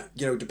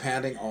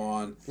depending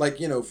on like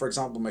for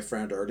example, my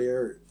friend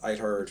earlier, I'd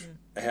heard Mhm.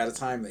 ahead of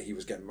time that he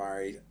was getting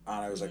married,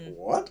 and I was like, Mhm.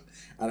 what?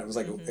 And it was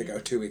like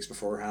Mhm. 2 weeks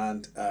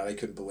beforehand, and I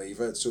couldn't believe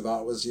it. So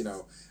that was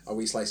a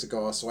wee slice of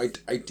goss. So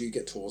I do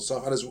get told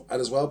stuff, and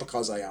as well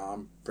because I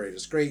am pretty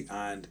discreet,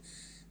 and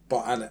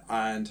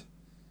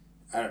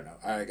I don't know,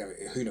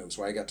 who knows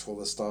why I get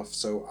told this stuff.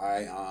 So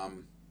I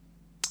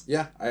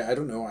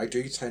don't know. I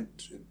do tend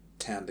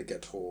to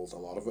get told a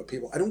lot of it.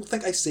 People, I don't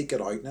think I seek it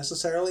out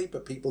necessarily,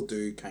 but people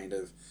do kind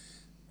of,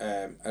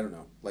 I don't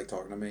know, like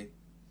talking to me.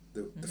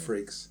 The Mhm.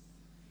 freaks.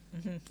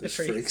 Mhm. The There's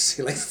freaks. freaks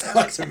who like to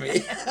talk to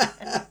me.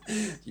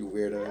 You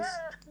weirdos.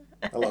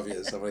 I love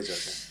you. Somebody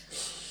joking.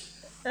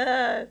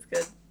 That's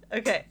good.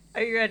 Okay,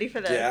 are you ready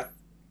for this? Yeah.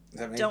 Is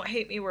that me? Don't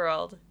hate me,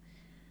 world.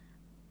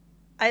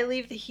 I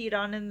leave the heat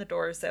on and the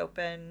doors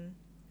open.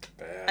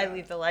 I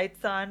leave the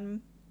lights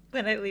on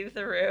when I leave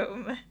the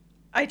room.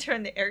 I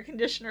turn the air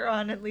conditioner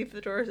on and leave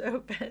the doors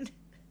open.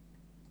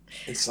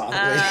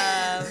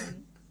 Insanity.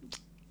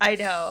 I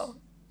know.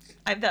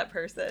 I'm that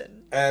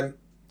person.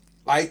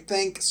 I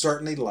think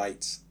certainly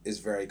lights is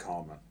very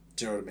common.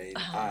 Do you know what I mean?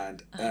 Uh-huh.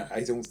 And Uh-huh.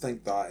 I don't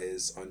think that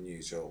is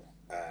unusual.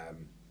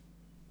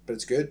 But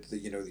it's good that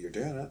you know that you're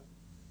doing it.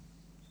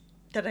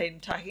 That I'm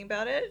talking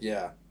about it?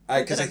 Yeah. Or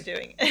that Because I'm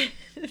doing it?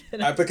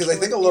 That I'm because I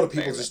think a killing the lot of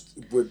people environment.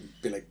 just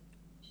would be like,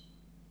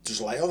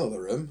 just light on in the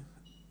room.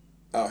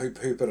 Who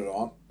put it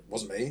on? It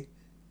wasn't me.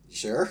 You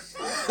sure?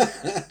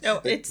 No,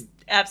 Like, it's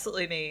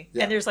absolutely me.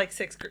 yeah. And there's like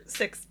six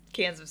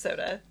cans of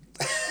soda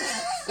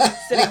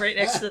sitting right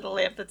next to the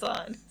lamp that's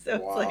on. So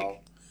it's Wow.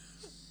 like,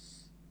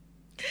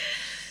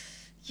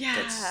 yeah.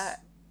 That's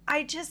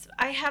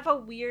I have a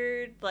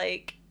weird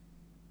like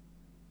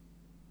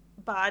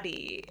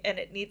body and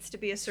it needs to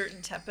be a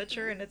certain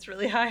temperature and it's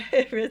really high.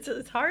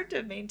 It's hard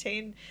to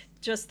maintain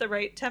just the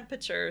right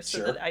temperature so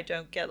sure. that I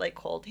don't get like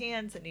cold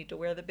hands and need to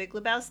wear the Big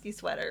Lebowski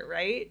sweater,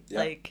 right? Yeah.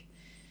 Like,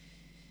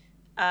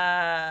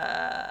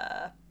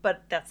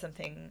 but that's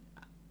something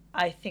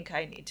I think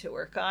I need to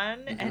work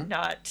on and Mm-hmm.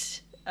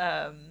 not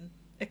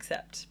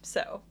accept.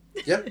 So,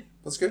 Yep.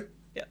 That's good.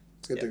 yeah,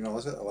 It's good yeah, to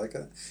acknowledge it. I like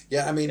it.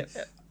 Yeah. I mean,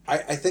 yeah.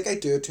 I think I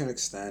do it to an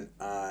extent,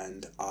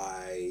 and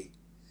I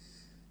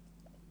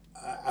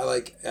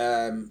like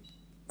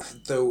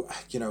though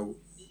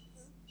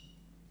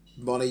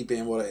money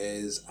being what it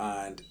is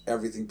and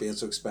everything being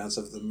so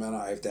expensive at the minute,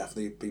 I've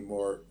definitely been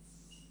more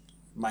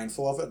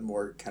mindful of it and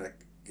more kind of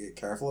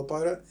careful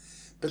about it.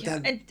 But Yeah,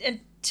 then, and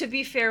to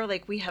be fair,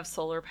 like we have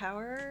solar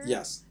power,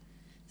 yes,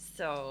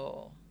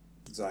 so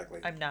exactly.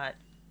 I'm not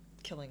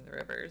killing the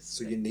rivers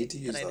So you need to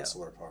that use I that know.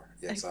 solar power.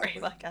 Yeah, Right,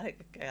 exactly. well, I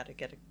gotta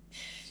get it,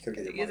 You gotta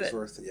get gotta your use money's it.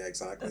 worth. Yeah,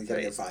 exactly. You That's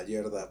gotta right. get value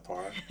out of that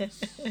power.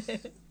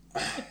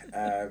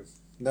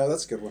 No,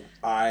 that's a good one.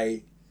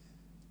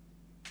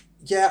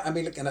 Yeah, I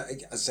mean, look, and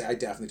I say I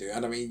definitely do.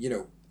 And I mean,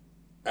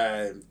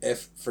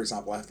 if, for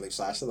example, I have to leave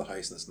Sash to the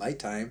house and it's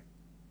nighttime,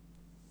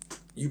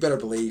 you better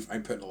believe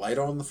I'm putting a light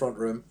on in the front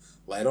room,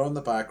 light on in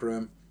the back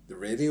room. The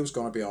radio's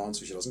going to be on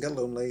so she doesn't get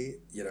lonely.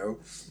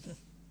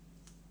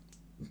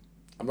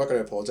 I'm not going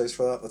to apologize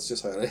for that. That's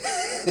just how it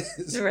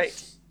is.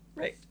 Right,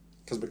 right.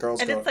 Because my girl's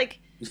And it's got. like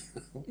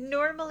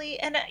normally,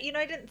 and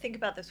I didn't think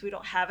about this. We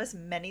don't have as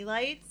many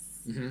lights,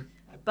 Mm-hmm.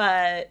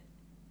 but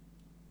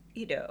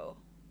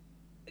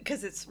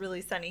because it's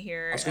really sunny I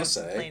here, was going I'm to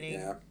say,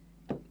 complaining,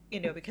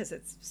 yeah. because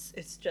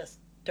it's just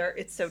dark.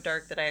 It's so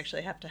dark that I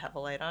actually have to have a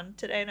light on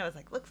today, and I was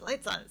like, "Look, the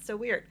light's on." It's so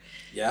weird.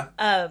 Yeah.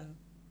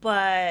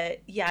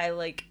 But yeah,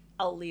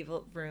 I'll leave a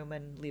room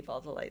and leave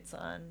all the lights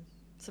on.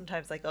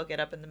 Sometimes like I'll get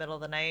up in the middle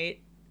of the night,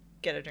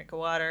 get a drink of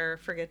water,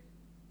 forget,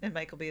 and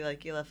Mike will be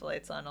like, "You left the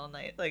lights on all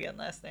night again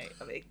last night."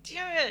 I'll be like,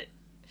 "Damn it!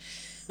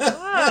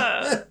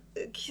 Ah,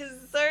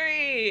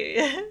 sorry."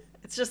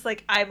 It's just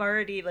like I'm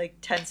already like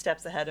 10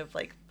 steps ahead of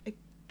like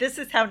this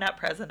is how not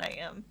present I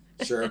am.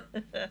 Sure.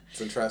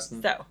 It's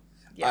interesting. So,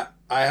 yeah.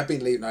 I have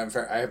been leaving. I'm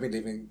fair. I have been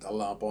leaving a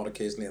lamp on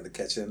occasionally in the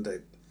kitchen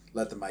to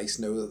let the mice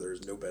know that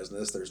there's no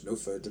business. There's no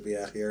food to be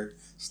at here.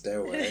 Stay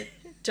away.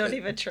 Don't It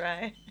even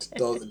try.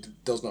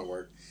 does not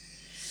work.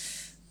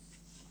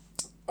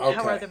 How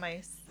are Okay. the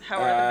mice? How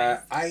are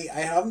the mice? I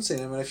haven't seen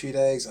him in a few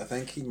days. I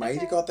think he might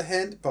have Okay. got the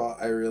hint, but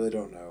I really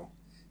don't know.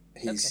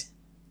 Okay. He's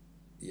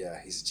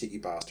he's a cheeky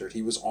bastard.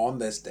 He was on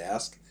this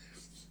desk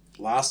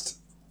last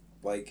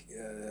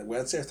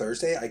Wednesday or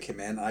Thursday. I came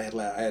in. I had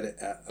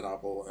an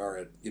apple,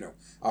 or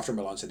after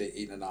my lunch I'd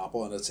eaten an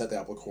apple, and I'd set the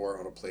apple core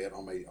on a plate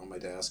on my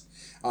desk.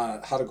 I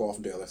had to go off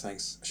and do other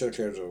things. I should have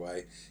cleared it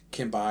away.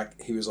 Came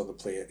back. He was on the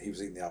plate. He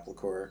was eating the apple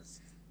core.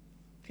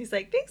 He's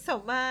like, thanks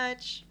so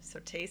much. So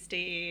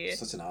tasty.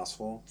 Such an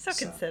asshole. So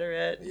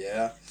considerate.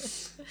 Yeah.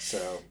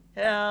 So.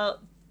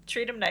 Well,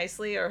 treat him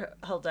nicely, or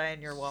he'll die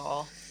on your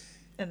wall.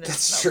 And then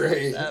That's smell true.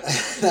 yours up.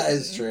 That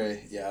is true.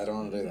 Yeah, I don't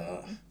want to do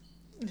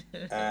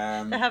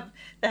that. that,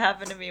 that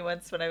happened to me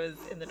once when I was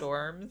in the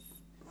dorms,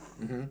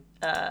 Mm-hmm.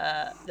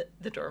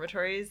 the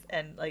dormitories,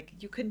 and like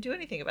you couldn't do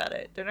anything about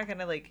it. They're not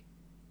gonna like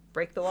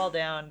break the wall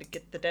down to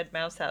get the dead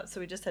mouse out.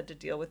 So we just had to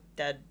deal with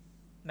dead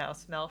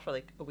mouse smell for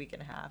like a week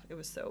and a half. It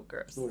was so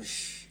gross.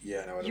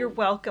 Yeah, no, I don't. You're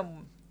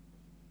welcome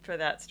for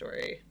that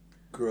story.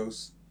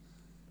 Gross.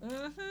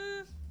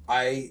 Mm-hmm.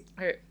 I.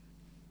 Right.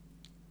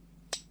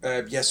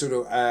 Yeah, so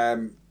do,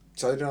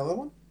 shall I do another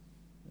one?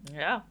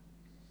 Yeah.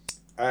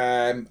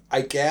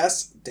 I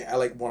guess,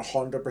 like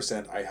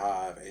 100% I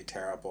have a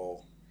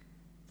terrible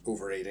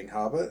overeating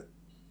habit.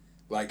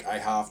 Like, I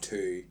have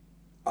to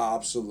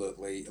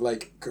absolutely,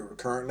 like,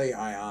 currently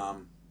I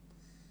am,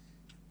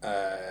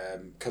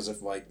 because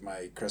of, like,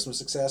 my Christmas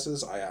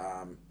successes, I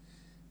am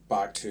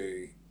back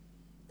to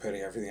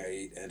putting everything I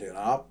eat into an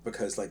app,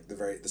 because, like,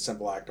 the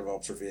simple act of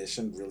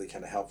observation really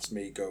kind of helps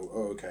me go,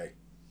 oh, okay,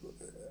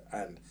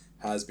 and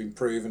has been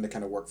proven to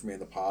kind of work for me in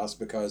the past,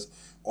 because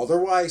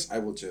otherwise I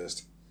will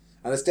just,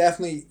 and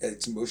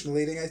it's emotional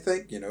eating, I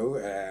think,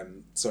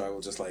 so I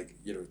will just, like,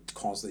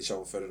 constantly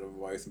shovel food into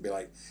my mouth and be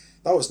like,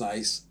 that was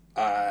nice,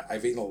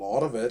 I've eaten a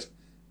lot of it,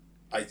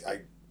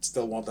 I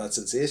still want that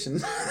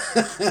sensation.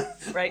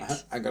 Right.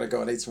 I'm gonna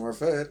go and eat some more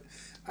food.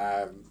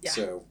 Yeah.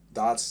 So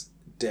that's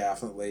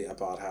definitely a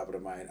bad habit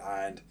of mine,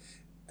 and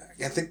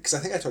I think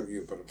I talked to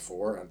you about it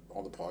before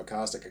on the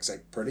podcast. Like, 'cause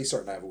I'm pretty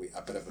certain I have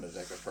a bit of an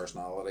addictive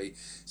personality,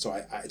 so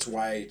it's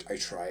why I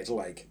try to,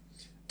 like,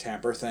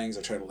 temper things.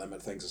 I try to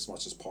limit things as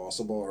much as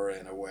possible, or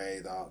in a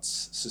way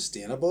that's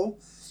sustainable.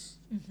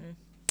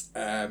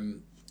 Mm-hmm.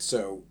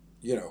 So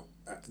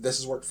this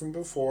has worked for me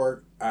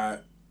before.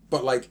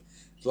 But like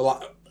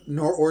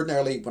nor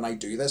ordinarily when I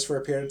do this for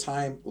a period of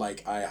time,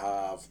 like I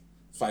have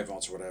 5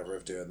 months or whatever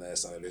of doing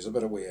this, and I lose a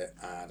bit of weight,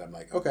 and I'm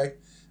like, okay,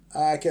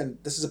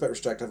 this is a bit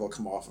restrictive, I'll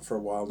come off it for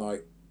a while now.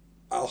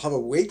 I'll have a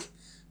week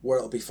where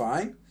it'll be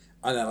fine,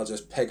 and then I'll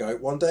just pig out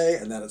one day,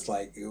 and then it's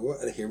like,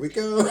 here we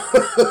go.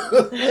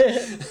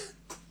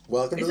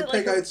 Welcome to the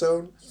pig out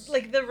zone.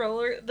 Like the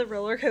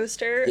roller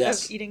coaster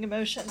Yes. of eating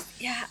emotions.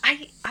 Yeah,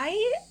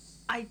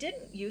 I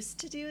didn't used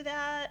to do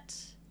that.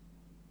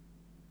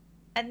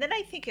 And then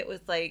I think it was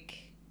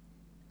like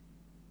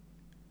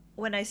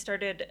when I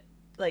started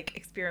like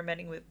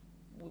experimenting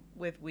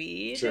with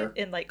weed. Sure.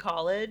 In like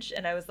college,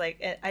 and I was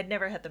like, I'd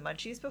never had the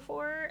munchies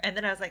before, and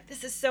then I was like,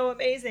 this is so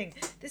amazing,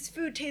 this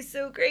food tastes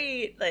so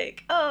great,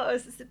 like, oh,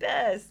 this is the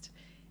best.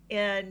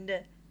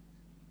 And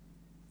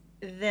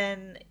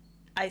then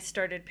I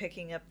started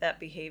picking up that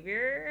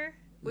behavior,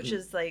 which Mm-hmm.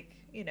 is like,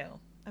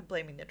 I'm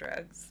blaming the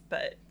drugs,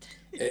 but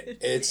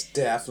it's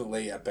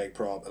definitely a big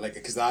problem. Like,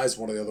 because that is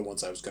one of the other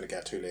ones I was going to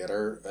get to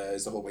later.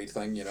 Is the whole weed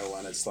thing,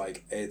 and it's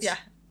like it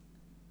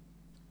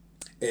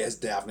has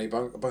definitely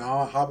become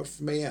a habit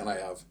for me, and I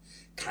have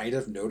kind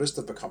of noticed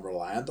I've become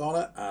reliant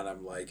on it, and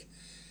I'm like,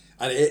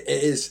 and it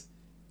is.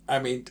 I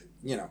mean,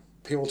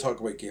 people talk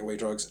about gateway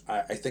drugs.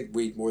 I think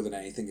weed more than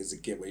anything is a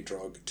gateway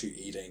drug to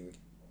eating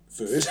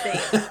food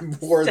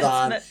more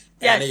than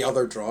any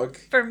other drug.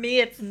 For me,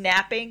 it's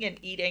napping and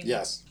eating.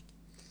 Yes.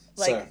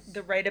 Like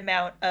the right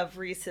amount of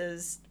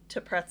Reese's to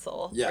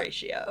pretzel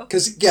ratio.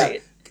 Because,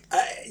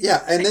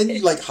 and then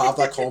you like have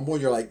that combo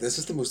and you're like, this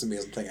is the most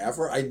amazing thing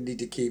ever. I need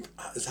to keep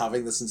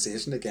having the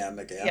sensation again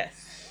and again.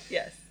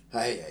 Yes.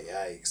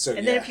 Aye. So,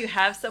 and then if you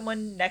have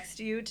someone next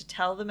to you to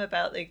tell them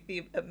about like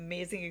the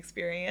amazing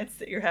experience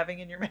that you're having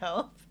in your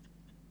mouth.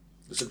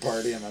 There's a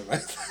party in my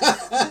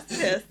mouth.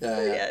 Yes.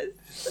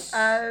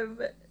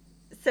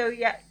 So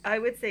yeah, I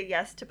would say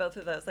yes to both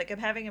of those. Like, I'm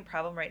having a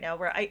problem right now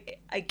where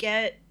I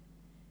get,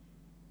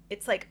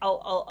 it's like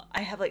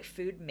I have like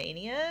food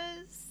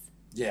manias.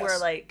 Yes. Where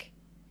like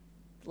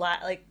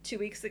 2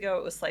 weeks ago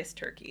it was sliced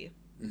turkey.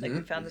 Mm-hmm, like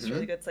we found this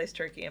really good sliced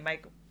turkey, and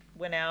Mike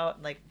went out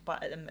and like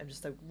bought it, and I'm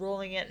just like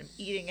rolling it and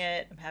eating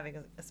it. I'm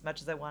having as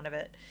much as I want of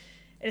it,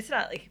 and it's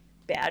not like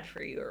bad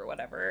for you or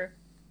whatever.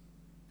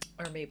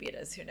 Or maybe it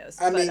is, who knows.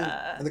 I mean,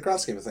 in the grand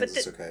scheme of things,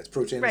 it's okay. It's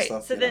protein and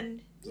stuff. So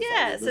then,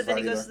 so then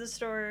he goes to the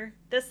store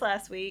this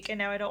last week, and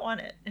now I don't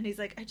want it. And he's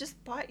like, I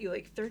just bought you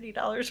like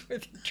 $30 worth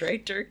of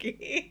dried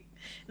turkey.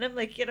 And I'm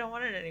like, you don't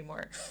want it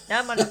anymore. Now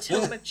I'm on a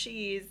Potomac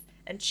cheese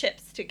and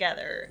chips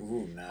together.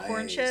 Ooh, nice.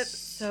 Corn chips,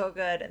 so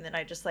good. And then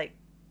I just like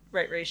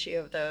right ratio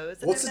of those.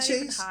 And what's the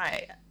cheese? Even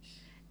high.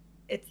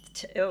 It's,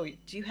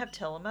 do you have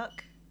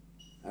Tillamook?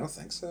 I don't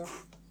think so.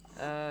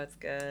 Oh, it's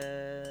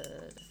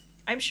good.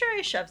 I'm sure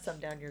I shoved some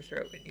down your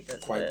throat when you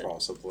visited. Quite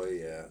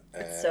possibly, yeah.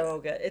 It's so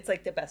good. It's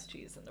like the best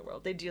cheese in the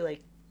world. They do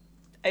like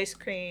ice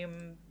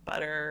cream,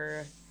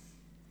 butter,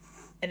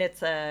 and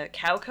it's a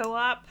cow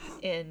co-op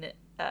in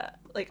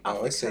like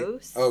off the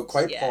coast. Oh,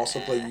 quite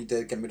possibly. You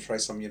did get me to try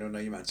some. Now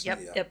you mentioned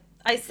it. Yep.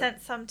 I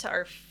sent some to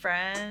our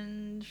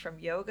friend from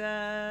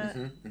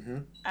yoga,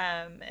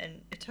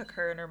 and it took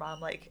her and her mom,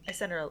 like, I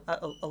sent her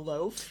a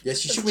loaf. Yeah,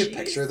 she showed me a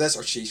picture of this,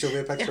 or she showed me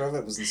a picture of it.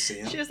 It was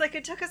insane. She was like,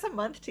 it took us a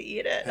month to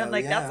eat it. And I'm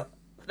like,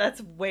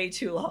 that's way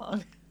too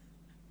long.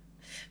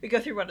 We go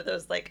through one of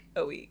those like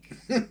a week,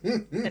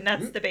 and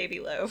that's the baby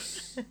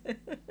loaf.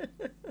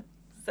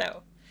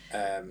 So,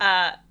 um,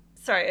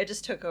 sorry, I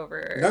just took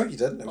over. no, you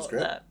didn't. It was All of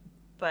great. that.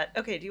 But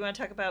okay, do you want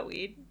to talk about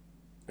weed?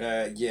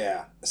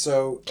 Yeah.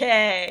 So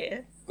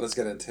Okay. let's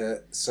get into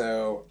it.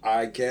 So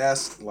I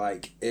guess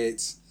like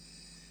it's,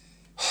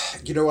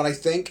 and I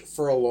think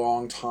for a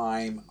long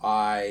time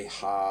I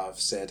have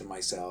said to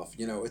myself,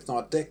 it's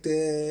not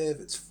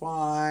addictive, it's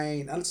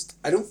fine, and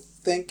I don't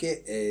think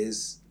it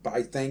is, but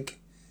I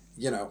think,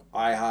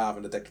 I have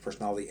an addictive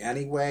personality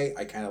anyway.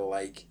 I kind of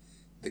like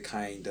the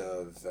kind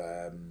of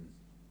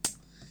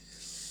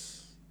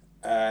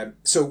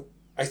so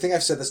I think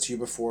I've said this to you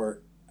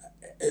before.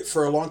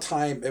 For a long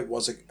time, it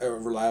was a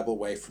reliable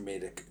way for me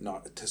to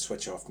not to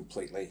switch off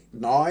completely.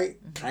 Now,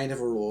 kind of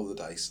a roll of the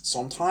dice.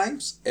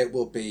 Sometimes it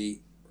will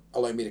be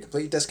allow me to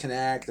completely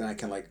disconnect, and I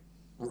can like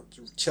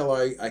chill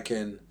out. I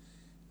can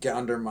get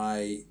under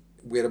my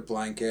weighted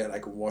blanket. I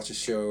can watch a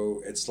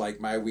show. It's like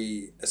my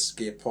wee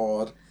escape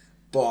pod.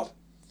 But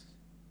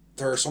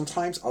there are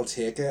sometimes I'll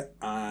take it,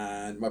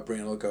 and my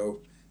brain will go,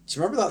 "Do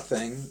you remember that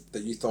thing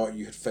that you thought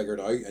you had figured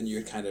out and you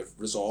had kind of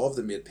resolved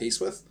and made peace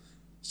with?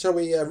 Shall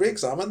we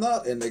re-examine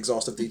that in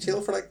exhaustive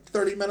detail for like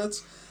 30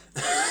 minutes?"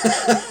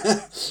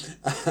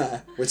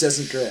 Which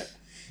isn't great.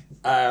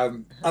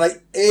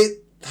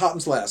 It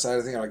happens less. I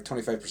think like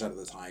 25% of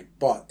the time,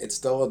 but it's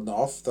still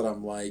enough that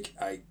I'm like,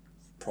 I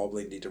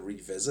probably need to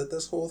revisit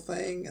this whole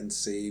thing and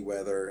see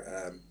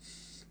whether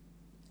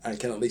I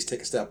can at least take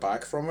a step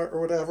back from it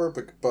or whatever.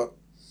 But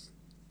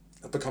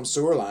I've become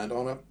so reliant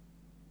on it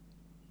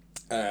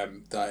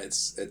that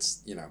it's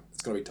it's going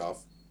to be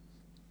tough.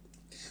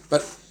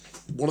 But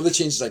one of the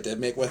changes I did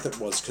make with it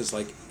was because,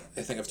 like,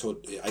 I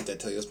did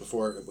tell you this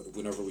before,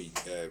 whenever we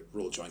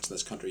roll joints in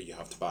this country, you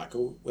have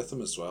tobacco with them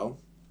as well.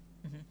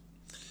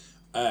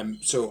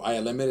 So I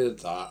eliminated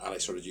that and I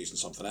started using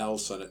something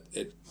else, and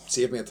it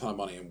saved me a ton of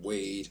money in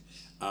weed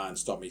and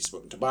stopped me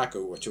smoking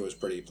tobacco, which I was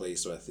pretty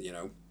pleased with,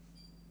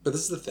 But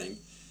this is the thing.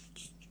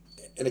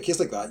 In a case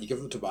like that, you give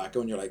them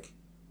tobacco and you're like,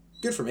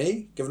 good for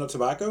me, giving up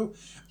tobacco,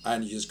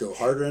 and you just go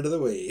harder into the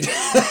weed.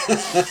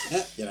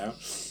 Yeah.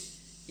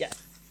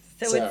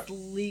 So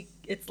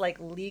it's like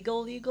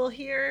legal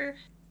here.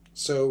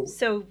 So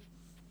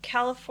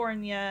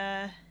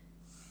California,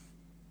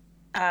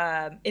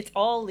 it's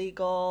all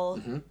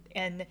legal,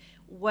 and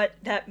what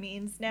that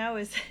means now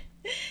is,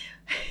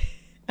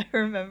 I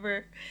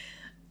remember,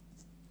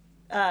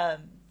 well,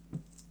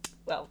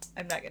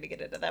 I'm not going to get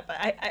into that, but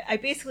I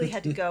basically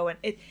had to go, and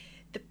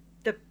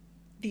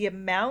the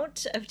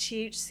amount of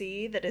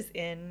THC that is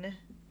in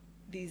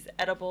these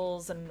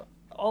edibles and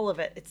all of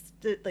it, it's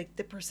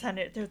the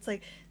percentage. It's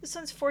like, this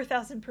one's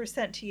 4,000%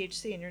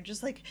 THC, and you're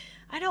just like,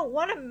 I don't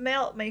want to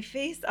melt my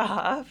face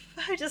off.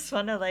 I just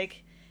want to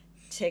like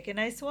take a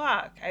nice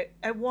walk.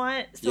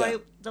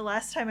 The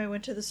last time I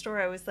went to the store,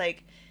 I was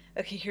like,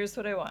 okay, here's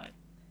what I want.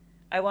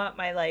 I want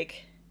my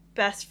like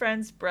best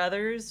friend's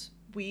brother's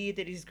weed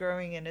that he's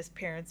growing in his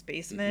parents'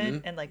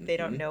 basement, and like they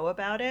don't know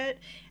about it,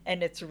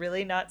 and it's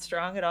really not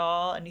strong at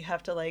all, and you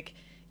have to like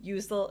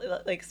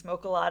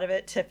smoke a lot of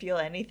it to feel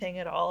anything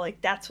at all.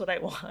 Like, that's what I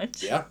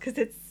want. Yeah. Because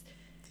it's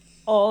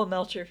all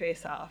melt your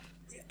face off.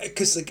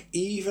 Because like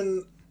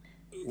even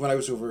when I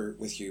was over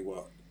with you,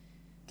 what,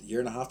 a year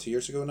and a half, 2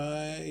 years ago now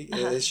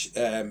ish,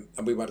 and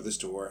we went to the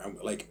store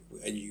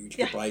and you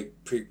could buy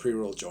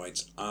pre-roll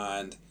joints,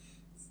 and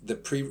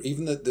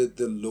even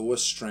the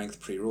lowest strength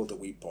pre-roll that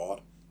we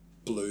bought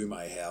blew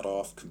my head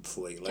off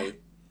completely.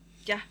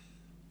 Yeah.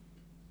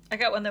 I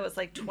got one that was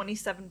like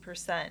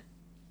 27%.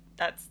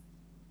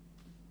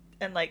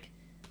 And like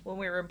when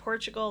we were in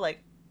Portugal,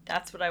 like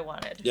that's what I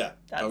wanted. Yeah,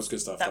 that was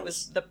good stuff. That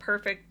was the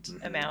perfect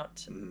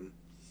amount.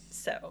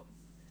 So,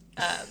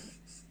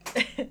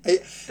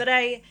 but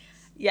I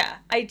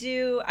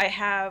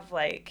have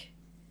like,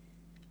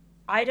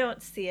 I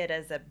don't see it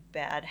as a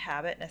bad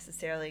habit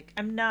necessarily.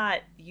 I'm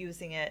not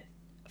using it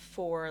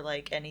for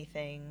like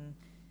anything.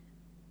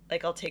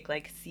 Like, I'll take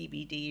like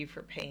CBD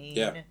for pain.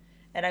 Yeah.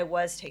 And I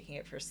was taking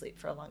it for sleep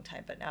for a long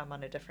time, but now I'm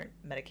on a different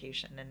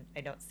medication and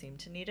I don't seem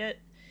to need it.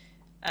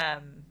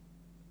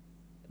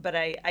 But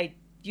I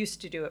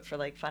used to do it for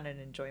like fun and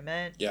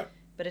enjoyment. Yeah.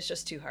 But it's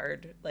just too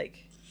hard, like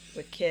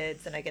with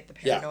kids, and I get the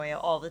paranoia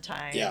all the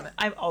time. Yeah.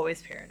 I'm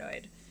always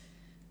paranoid.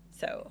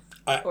 So,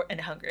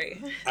 and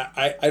hungry.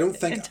 I don't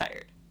think... and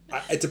tired.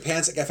 It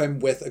depends. Like, if I'm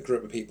with a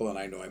group of people and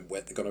I know I'm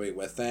going to be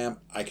with them,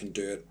 I can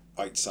do it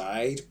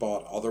outside,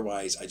 but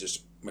otherwise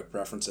my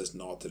preference is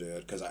not to do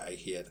it because I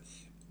hate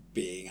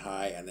being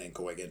high and then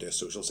going into a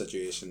social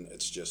situation.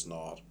 It's just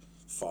not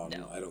fun.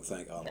 No. I don't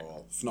think at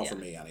all. Not for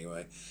me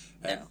anyway.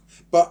 No.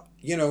 But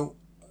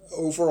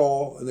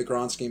overall, in the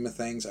grand scheme of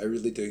things, I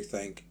really do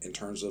think in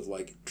terms of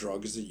like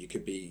drugs that you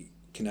could be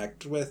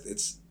connected with,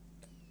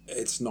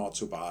 it's not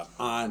so bad,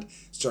 and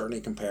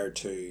certainly compared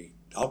to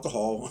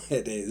alcohol,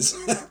 it is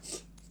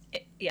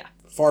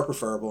far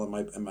preferable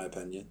in my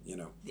opinion.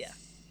 Yeah.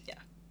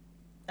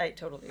 I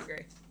totally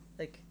agree.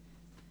 Like,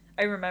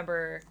 I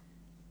remember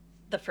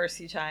the first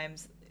few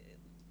times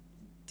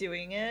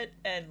doing it,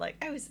 and like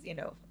I was, in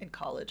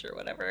college or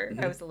whatever. I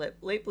Mm-hmm. was a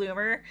late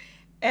bloomer,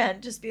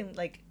 and just being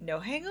like, no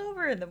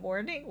hangover in the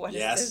morning. What is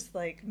Yes. this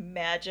like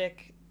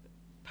magic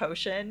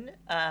potion?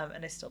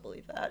 And I still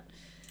believe that.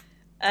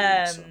 Very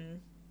much so.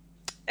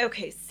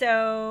 Okay,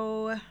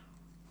 so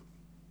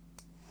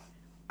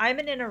I'm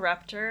an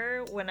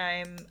interrupter when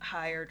I'm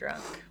high or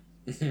drunk.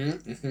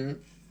 Mm-hmm. Mm-hmm.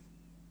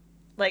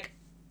 Like,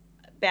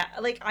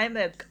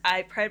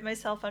 I pride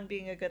myself on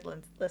being a good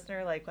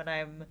listener. Like when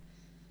I'm,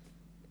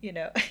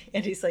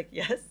 and he's like,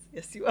 yes,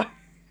 you are.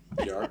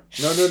 You are.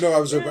 No, no,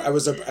 no. Yeah.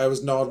 I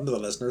was nodding to the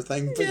listener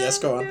thing, but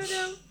yes, No, go on. no,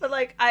 no. But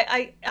like,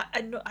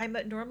 I'm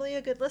normally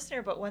a good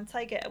listener, but once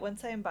I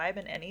imbibe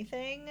in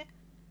anything,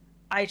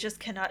 I just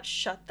cannot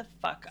shut the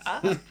fuck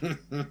up.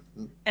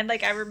 And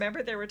like, I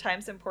remember there were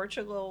times in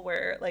Portugal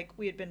where like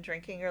we had been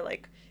drinking or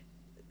like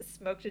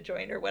smoked a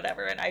joint or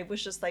whatever, and I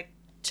was just like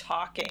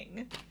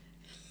talking,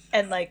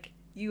 and like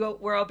you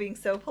were all being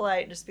so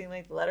polite and just being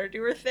like, let her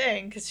do her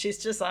thing because she's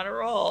just on a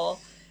roll,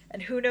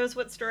 and who knows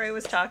what story I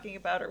was talking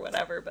about or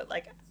whatever. But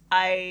like,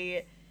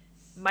 I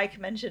Mike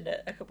mentioned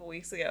it a couple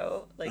weeks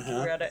ago. Like we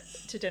Uh-huh. were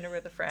to dinner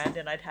with a friend,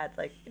 and I'd had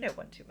like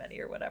one too many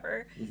or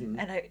whatever, Mm-hmm.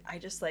 and I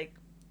just like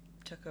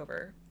took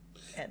over,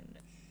 and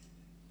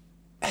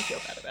I feel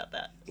bad about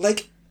that.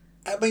 Like,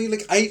 I mean,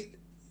 like, I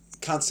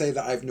can't say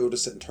that I've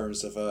noticed it in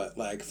terms of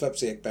like flip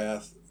sake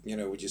Beth.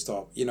 Would you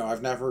stop?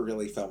 I've never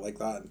really felt like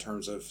that in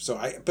terms of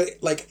but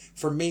like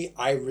for me,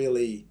 I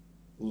really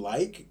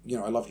like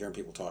I love hearing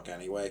people talk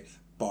anyway.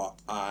 But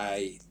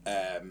I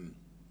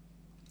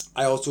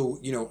also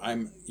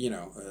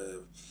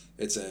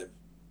it's a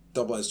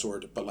double-edged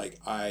sword, but like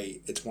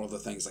it's one of the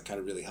things that kind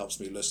of really helps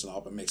me loosen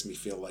up and makes me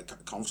feel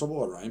like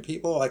comfortable around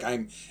people. Like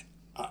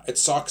it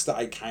sucks that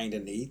I kind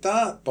of need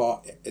that,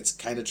 but it's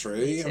kind of Me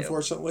true, too.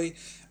 unfortunately.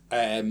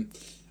 And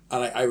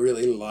I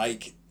really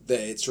like that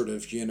it sort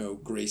of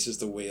greases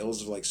the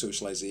wheels of like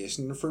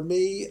socialization for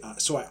me.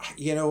 So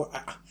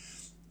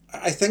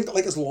I think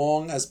like as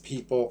long as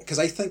people, because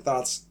I think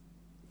that's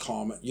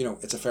common,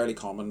 it's a fairly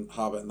common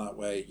habit in that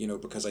way,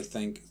 because I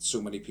think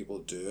so many people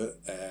do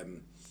it.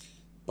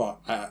 But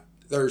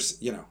there's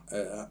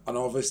and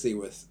obviously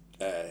with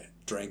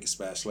drink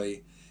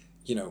especially,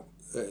 you know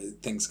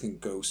things can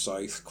go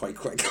south quite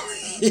quickly.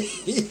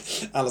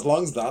 And as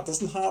long as that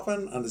doesn't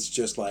happen and it's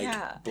just like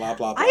Yeah. blah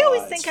blah I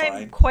always blah, it's think I'm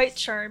fine. quite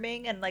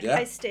charming, and like I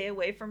Yeah. stay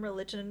away from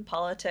religion and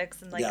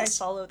politics, and like I Yes.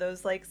 follow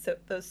those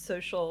those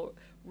social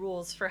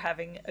rules for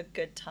having a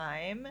good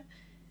time.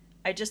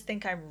 I just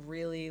think I'm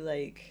really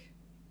like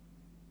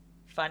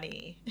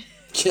funny.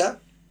 Yeah.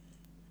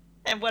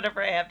 And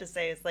whatever I have to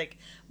say is like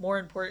more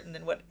important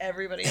than what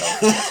everybody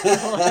else in this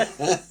world has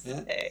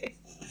to say.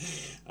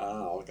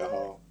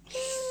 Alcohol.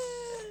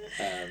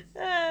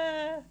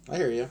 Uh, I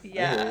hear you. I hear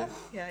yeah,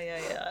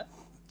 you. yeah.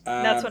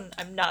 And that's Um, one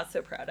I'm not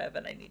so proud of,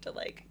 and I need to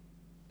like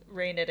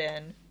rein it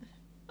in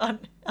on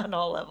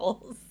all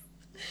levels.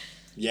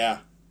 yeah.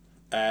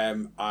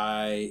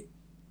 I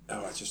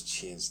just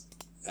changed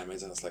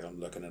image and it's like I'm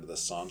looking into the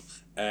sun.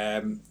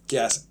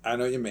 Yes, I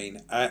know what you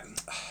mean.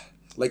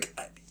 Like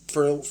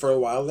for a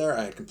while there,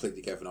 I had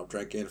completely given up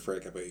drinking for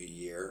like about a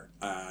year,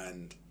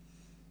 and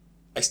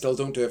I still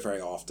don't do it very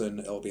often.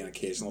 It'll be an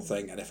occasional Mm-hmm.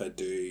 thing, and if I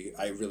do,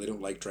 I really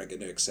don't like drinking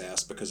to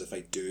excess because if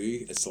I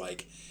do, it's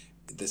like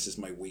this is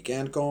my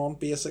weekend gone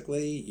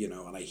basically,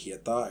 and I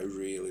hate that. I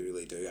really,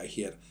 really do. I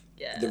hate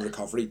the Yeah,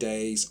 recovery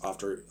days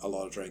after a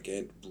lot of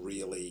drinking.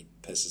 Really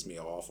pisses me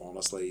off,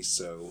 honestly.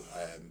 So,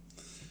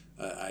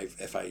 I've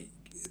if I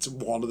it's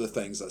one of the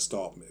things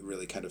that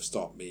really kind of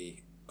stopped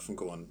me from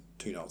going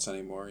too nuts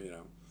anymore. yeah,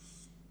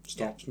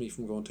 Stops me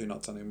from going too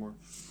nuts anymore.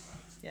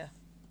 yeah.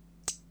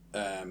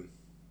 Um,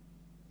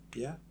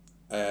 yeah.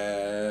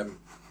 Um,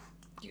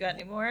 You got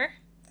any more?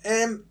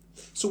 um,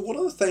 so one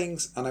of the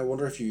things, and I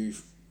wonder if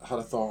you've had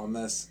a thought on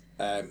this,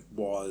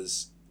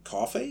 was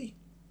coffee.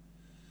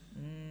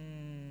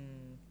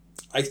 Mm,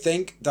 I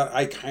think that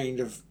I kind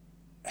of,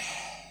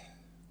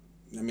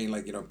 I mean,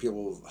 like,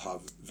 people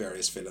have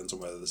various feelings on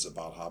whether this is a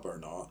bad habit or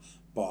not,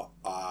 but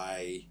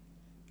I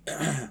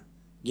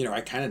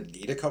kind of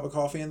need a cup of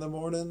coffee in the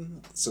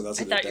morning, so that's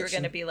I an thought you were gonna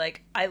addiction. be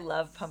like, I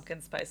love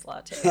pumpkin spice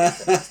lattes, and I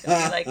was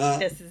gonna be like,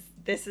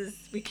 this is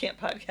we can't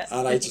podcast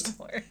And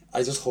anymore.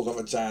 I just hold up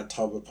a giant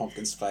tub of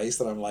pumpkin spice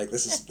that I'm like,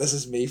 this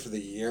is me for the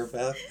year,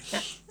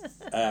 Beth.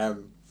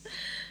 Um,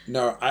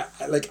 no,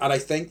 and I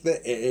think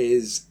that it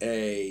is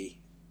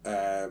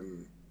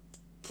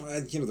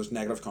there's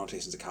negative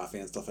connotations of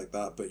caffeine and stuff like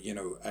that, but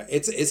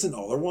it's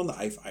another one that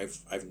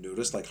I've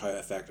noticed like how it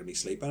affected me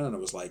sleeping, and it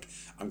was like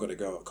I'm gonna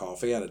go with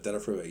coffee, and it did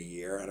it for a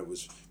year, and it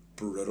was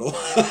brutal.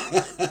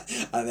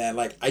 And then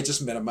like I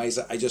just minimize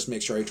it. I just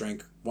make sure I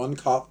drink one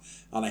cup,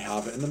 and I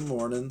have it in the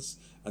mornings,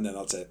 and then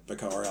that's it.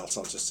 Because or else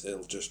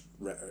it'll just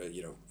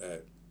Yeah.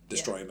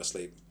 destroy my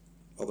sleep.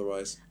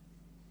 Otherwise,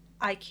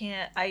 I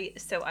can't. I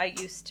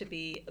used to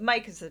be.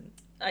 Mike is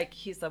like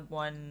he's a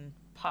one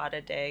pot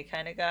a day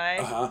kind of guy.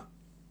 uh-huh.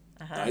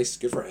 Nice,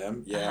 good for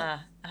him. Yeah.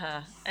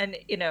 And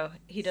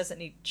he doesn't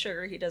need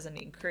sugar, he doesn't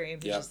need cream.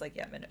 He's just like,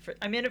 yeah,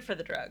 I'm in it for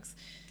the drugs.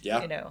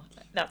 Yeah.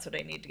 That's what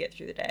I need to get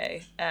through the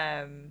day.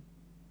 Yeah.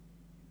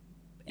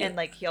 And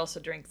like he also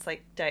drinks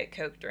like Diet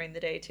Coke during the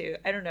day too.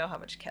 I don't know how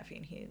much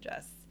caffeine he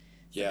ingests.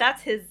 So Yeah.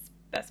 that's his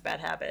best bad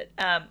habit.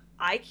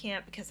 I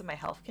can't, because of my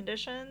health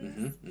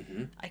conditions.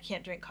 I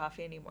can't drink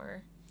coffee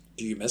anymore.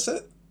 Do you miss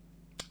it?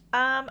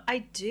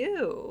 I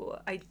do.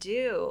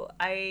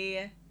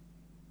 I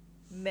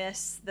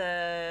miss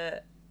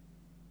the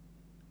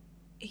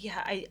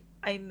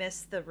I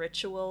miss the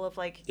ritual of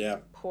like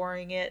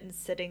pouring it and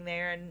sitting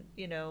there and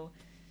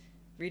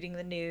reading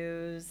the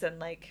news and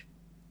like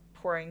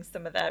pouring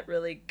some of that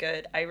really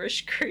good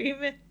Irish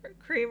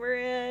creamer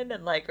in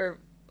and like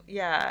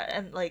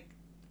and like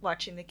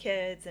watching the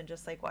kids and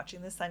just like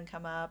watching the sun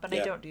come up. And I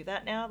don't do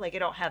that now. Like I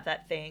don't have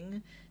that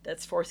thing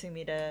that's forcing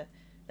me to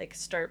like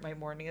start my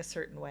morning a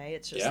certain way.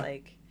 It's just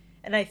like,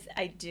 and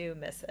I do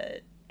miss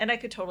it. And I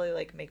could totally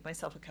like make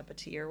myself a cup of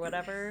tea or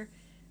whatever,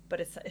 but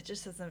it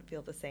just doesn't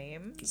feel the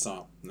same. It's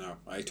not. No,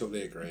 I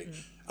totally agree.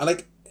 And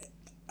like,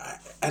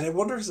 I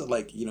wonder, is it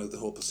like, the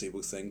whole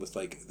placebo thing with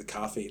like the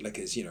caffeine, like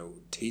is,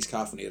 tea's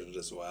caffeinated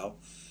as well,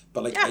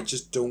 but like I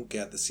just don't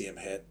get the same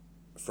hit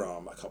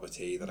from a cup of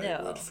tea that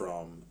I would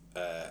from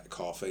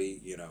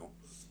coffee,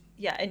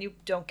 Yeah, and you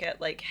don't get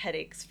like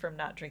headaches from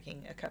not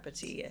drinking a cup of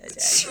tea a day,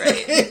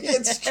 right?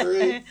 It's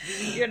true.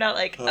 You're not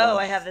like, oh,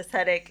 I have this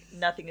headache,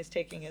 nothing is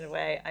taking it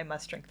away, I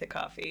must drink the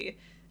coffee,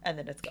 and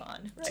then it's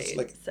gone, right? Just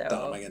like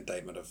damning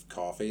indictment of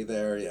coffee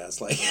there. Yeah,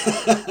 it's like,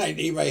 I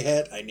need my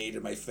hit, I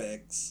needed my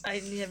fix.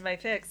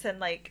 And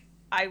like,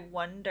 I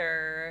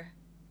wonder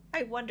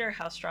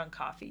how strong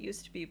coffee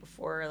used to be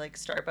before like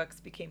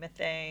Starbucks became a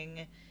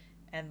thing,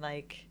 and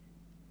like,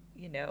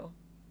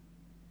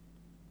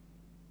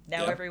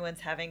 now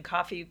everyone's having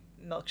coffee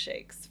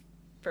milkshakes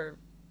for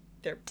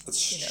their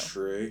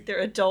true. Their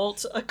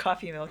adult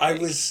coffee milkshake. I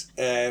was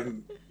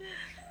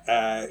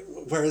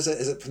where is it?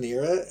 Is it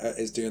Panera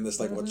is doing this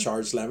like what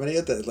charged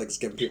lemonade that like is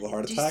giving people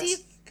heart attacks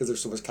because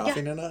there's so much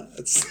caffeine in it.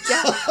 It's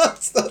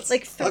that's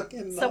like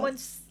fucking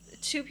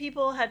two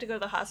people had to go to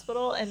the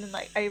hospital, and then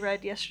like I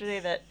read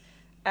yesterday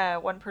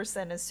that one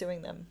person is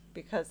suing them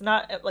because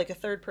not like a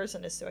third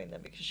person is suing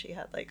them because she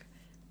had like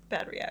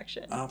bad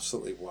reaction.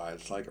 Absolutely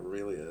wild, like it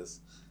really is.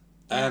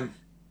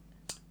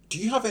 Do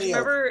you have any?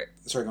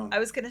 Sorry, go on. I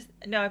was gonna.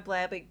 No, I'm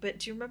blabbing. But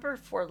do you remember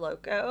Four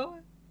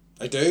Loko?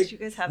 I do. Did you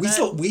guys have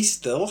that? We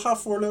still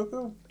have Four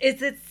Loko.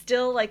 Is it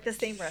still like the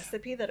same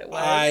recipe that it was?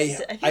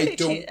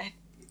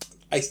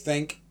 I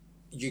think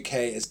UK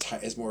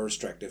is more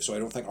restrictive, so I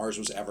don't think ours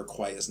was ever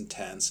quite as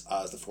intense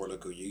as the Four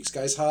Loko you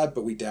guys had.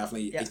 But we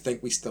definitely, I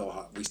think we still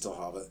have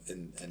it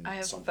in I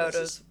have some photos.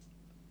 Places.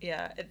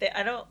 Yeah,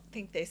 I don't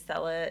think they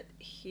sell it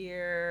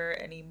here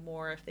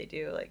anymore. If they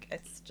do, like,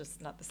 it's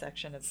just not the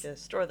section of the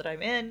store that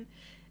I'm in.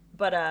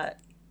 But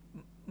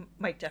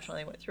Mike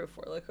definitely went through a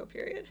Four Loko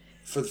period.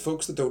 For the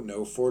folks that don't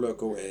know, Four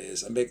Loko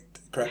is,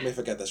 correct me if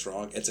I get this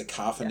wrong, it's a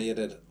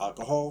caffeinated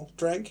alcohol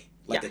drink.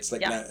 Like it's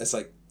like it's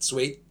like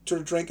sweet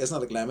sort of drink. It's not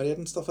like lemonade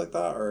and stuff like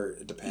that, or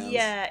it depends.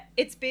 Yeah,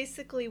 it's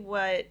basically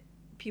what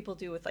people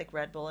do with like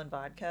Red Bull and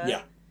vodka.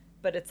 Yeah.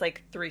 But it's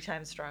like 3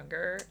 times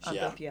stronger on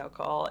both the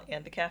alcohol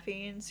and the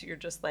caffeine. So you're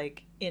just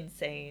like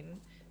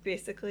insane,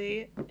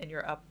 basically, and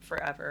you're up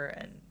forever.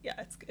 And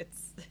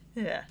it's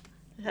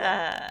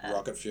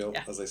rocket fuel,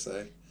 as they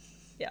say.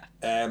 Yeah.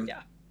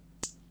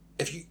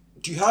 Do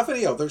you have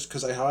any others?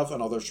 Because I have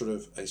another sort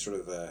of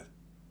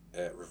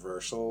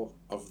reversal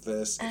of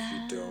this. If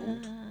you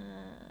don't,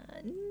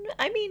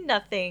 I mean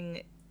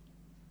nothing.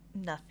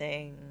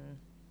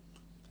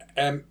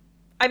 I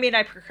mean,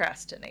 I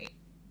procrastinate.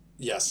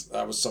 Yes,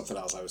 that was something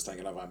else I was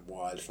thinking of. I'm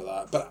wild for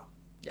that. But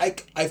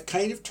I've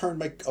kind of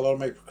turned a lot of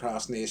my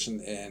procrastination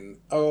in,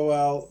 oh,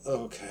 well,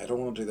 okay, I don't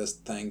want to do this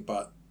thing,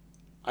 but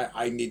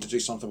I need to do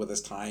something with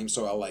this time.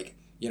 So I'll like,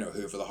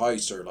 hoover the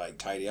house or like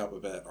tidy up a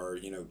bit or,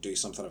 do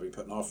something I've been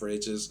putting off for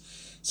ages.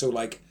 So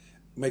like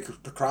my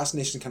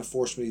procrastination kind of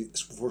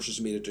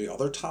forces me to do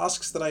other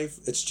tasks that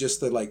it's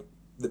just the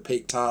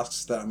peak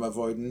tasks that I'm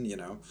avoiding, Yeah,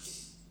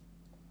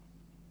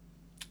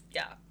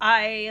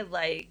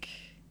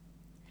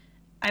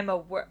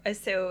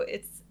 so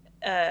it's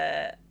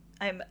I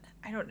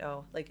don't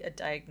know, like a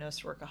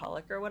diagnosed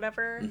workaholic or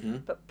whatever,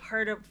 but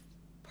part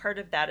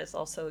of that is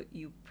also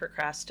you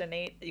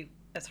procrastinate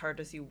as hard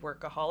as you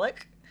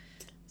workaholic.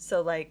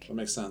 So like that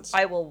makes sense.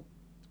 I will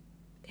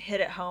hit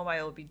at home,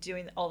 I will be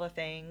doing all the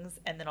things,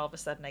 and then all of a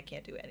sudden I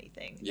can't do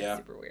anything. Yeah. It's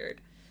super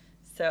weird.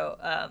 So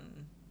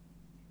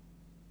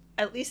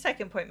at least I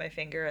can point my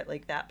finger at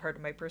like that part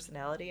of my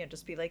personality and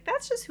just be like,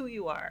 that's just who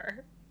you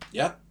are.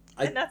 Yeah.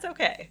 And that's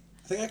okay.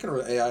 I think I can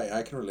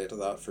relate to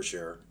that for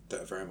sure.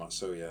 Very much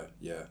so. Yeah.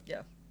 Yeah,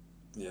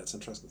 it's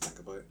interesting to think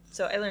about.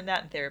 So I learned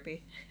that in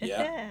therapy.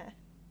 Yeah.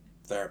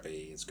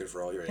 Therapy is good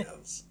for all your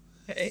ills.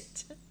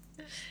 Right.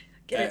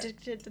 Get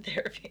addicted to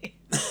therapy.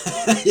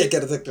 Yeah,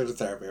 get addicted to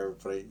therapy,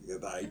 everybody.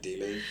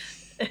 Ideally.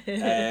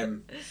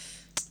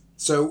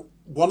 So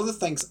one of the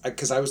things,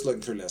 because I was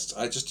looking through lists,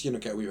 I just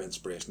get a wee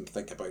inspiration to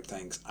think about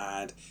things,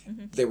 and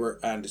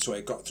Mm-hmm. so I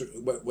got through,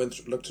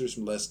 looked through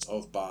some lists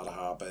of bad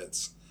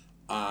habits,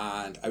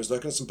 and I was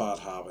looking at some bad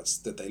habits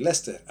that they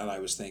listed, and I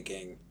was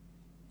thinking,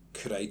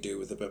 could I do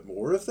with a bit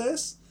more of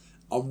this?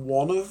 And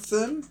one of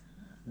them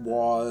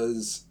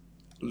was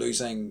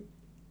losing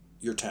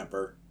your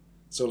temper.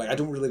 So like I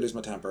don't really lose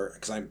my temper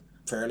because I'm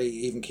fairly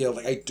even keeled.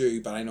 Like I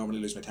do, but I normally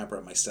lose my temper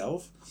at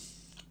myself,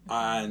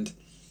 and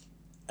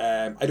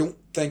I don't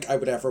think I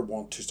would ever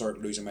want to start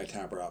losing my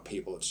temper at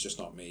people. It's just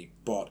not me.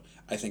 But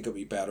I think it'd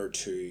be better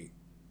to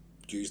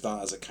use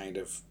that as a kind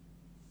of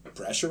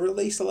pressure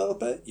release a little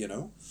bit,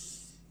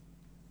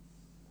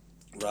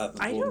 rather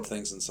than I holding don't.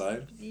 things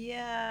inside.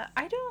 Yeah,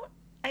 I don't.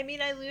 I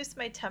mean, I lose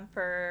my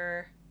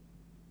temper.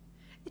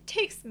 It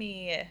takes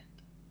me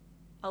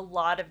a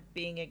lot of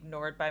being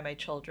ignored by my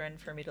children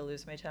for me to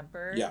lose my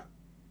temper. Yeah.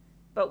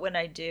 But when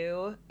I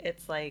do,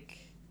 it's like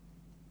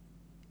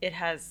it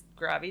has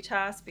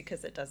gravitas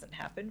because it doesn't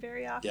happen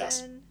very Yes.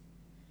 often.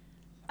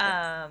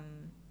 Um,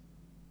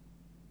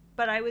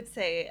 but I would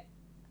say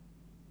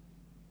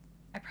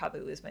I probably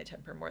lose my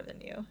temper more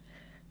than you.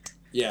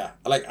 Yeah.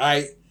 Like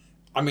I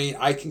mean,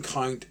 I can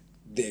count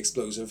the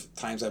explosive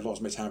times I've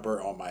lost my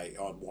temper on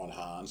one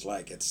hand.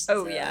 Like it's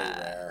Oh very yeah.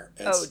 rare.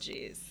 Oh It's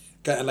geez.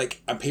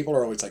 and people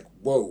are always like,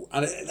 "Whoa!"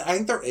 And I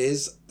think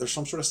there's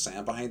some sort of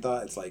saying behind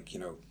that. It's like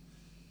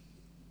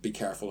be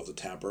careful of the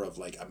temper of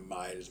like a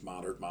mild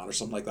mannered man or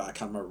something like that. I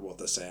can't remember what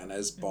the saying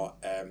is,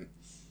 Mm-hmm.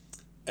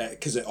 but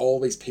because it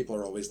always people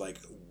are always like,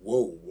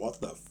 "Whoa,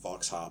 what the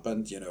fuck's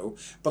happened?"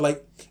 But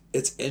like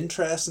it's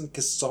interesting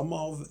because some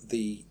of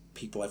the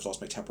people I've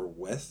lost my temper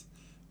with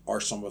are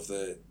some of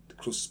the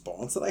closest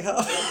bonds that I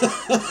have,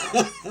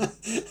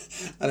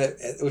 and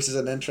which is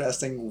an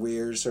interesting,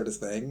 weird sort of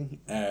thing.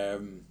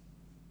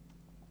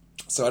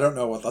 So I don't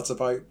know what that's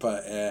about,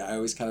 but I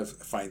always kind of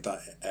find that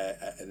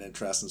an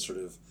interesting sort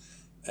of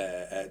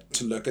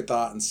to look at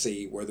that and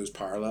see where those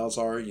parallels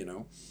are.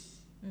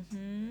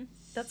 Mm-hmm.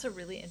 That's a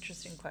really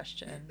interesting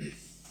question.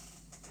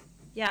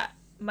 Yeah,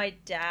 my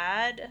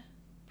dad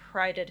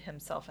prided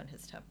himself on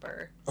his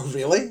temper. Oh,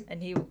 really?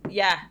 And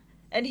yeah,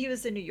 and he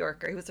was a New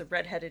Yorker. He was a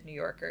redheaded New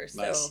Yorker.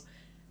 So Nice.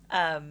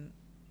 um,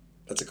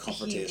 That's a he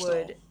confrontational.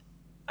 would,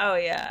 oh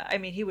yeah, I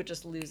mean, he would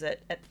just lose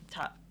it at the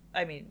top.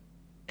 I mean,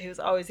 he was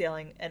always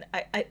yelling. And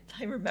I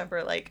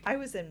remember like I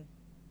was in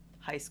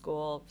high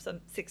school, some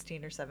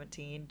 16 or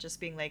 17, just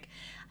being like,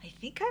 I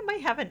think I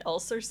might have an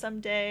ulcer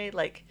someday.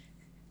 Like,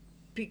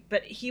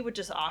 but he would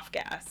just off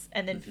gas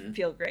and then Mm-hmm.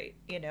 feel great,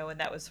 and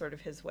that was sort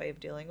of his way of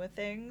dealing with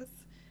things.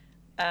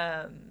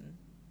 Um,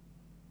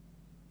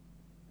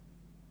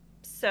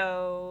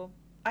 so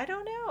I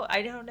don't know.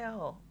 I don't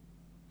know.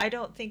 I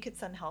don't think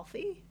it's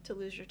unhealthy to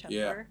lose your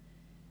Yeah. temper.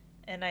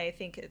 And I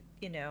think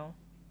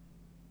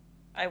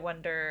I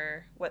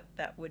wonder what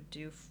that would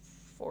do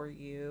for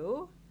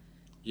you.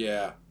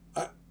 Yeah.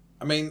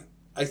 I mean,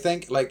 I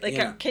think like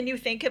Like, can you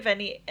think of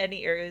any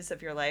areas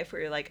of your life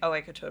where you're like, oh, I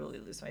could totally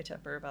lose my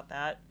temper about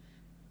that?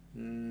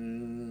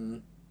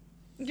 mm,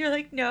 You're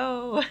like,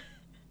 no.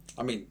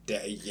 I mean,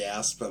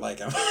 yes, but like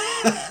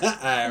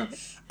I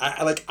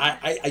like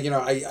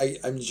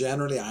I'm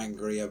generally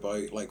angry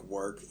about like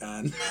work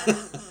and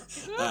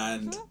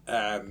and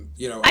and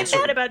I'm mad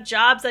certain about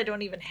jobs I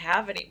don't even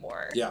have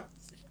anymore. yeah,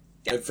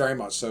 Yeah. very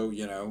much so.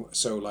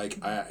 So like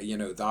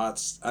Mhm.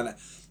 that's and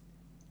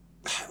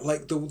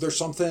like there's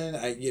something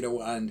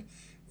and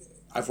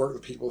I've worked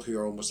with people who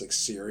are almost like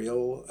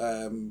serial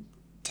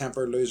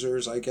temper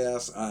losers, I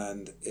guess,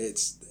 and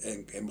it's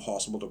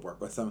impossible to work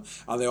with them.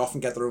 And they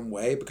often get their own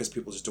way because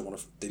people just don't want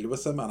to deal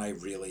with them, and I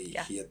really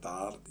Yeah. hate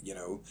that.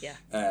 Yeah. Yeah.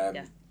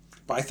 Um,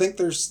 but I think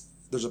there's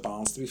a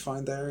balance to be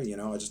found there.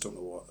 I just don't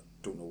know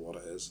what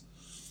it is.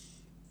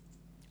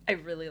 I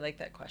really like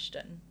that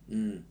question.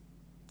 Mm,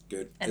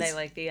 good. And I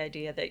like the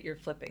idea that you're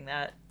flipping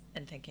that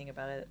and thinking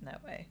about it in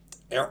that way.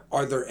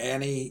 Are there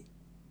any?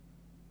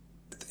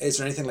 Is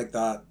there anything like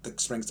that that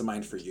springs to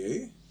mind for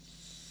you?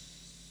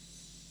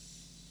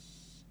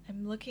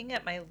 I'm looking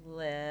at my Mm-hmm.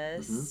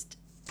 list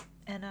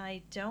and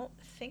I don't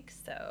think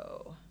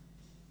so.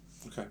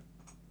 Okay.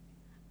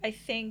 I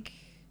think,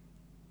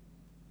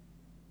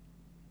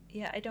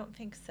 yeah, I don't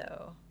think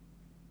so.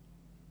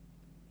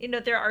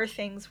 There are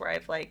things where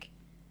I've like,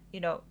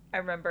 I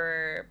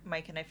remember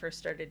Mike and I first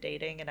started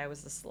dating and I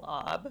was a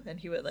slob and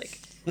he would like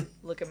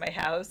look at my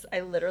house.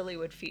 I literally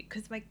would feed,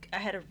 because I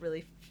had a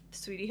really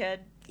sweetie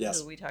head who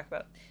Yes. we talk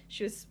about.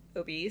 She was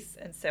obese.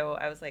 And so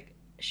I was like,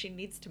 she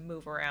needs to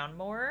move around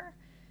more.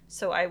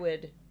 So I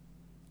would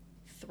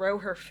throw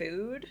her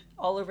food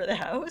all over the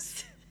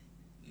house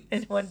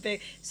in one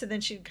big. So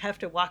then she'd have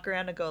to walk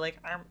around and go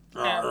like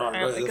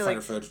The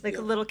finger food. like a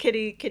Yeah. little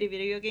kitty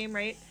video game,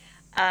 right?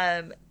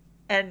 Um,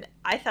 and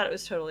I thought it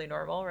was totally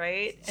normal,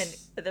 right? And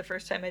the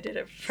first time I did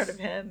it in front of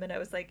him, and I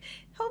was like,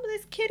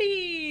 "Homeless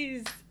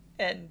kitties."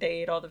 And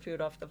they ate all the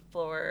food off the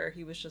floor.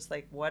 He was just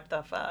like, "What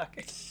the fuck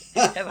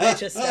have I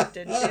just stepped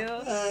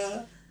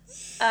into?"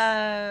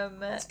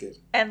 That's good.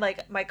 And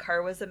like my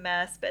car was a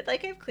mess, but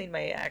like I've cleaned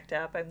my act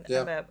up.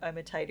 Yeah. I'm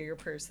a tidier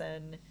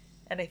person,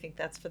 and I think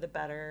that's for the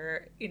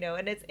better, you know.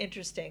 And it's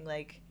interesting,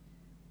 like,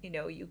 you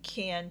know, you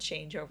can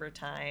change over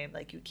time.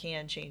 Like you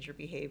can change your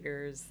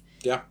behaviors.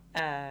 Yeah.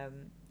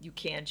 You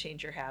can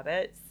change your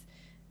habits,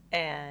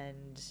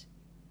 and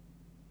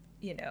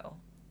you know,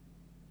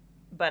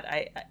 but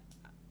I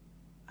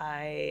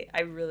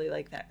really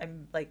like that.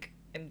 I'm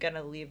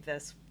gonna leave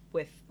this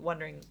with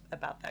wondering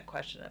about that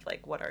question of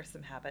like what are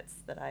some habits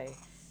that I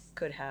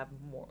could have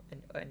more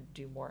and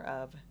do more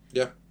of.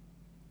 Yeah.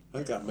 I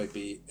think that might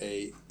be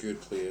a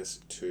good place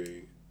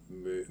to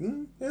move.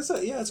 It's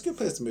a good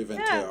place to move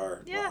into Yeah,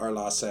 yeah, our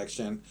last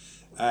section.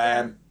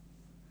 yeah.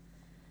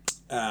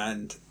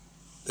 And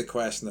the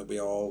question that we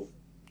all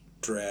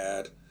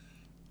dread.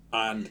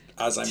 And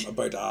as I'm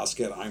about to ask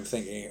it, I'm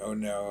thinking, oh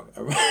no,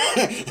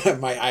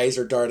 my eyes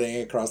are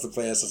darting across the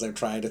place as I'm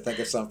trying to think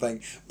of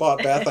something. But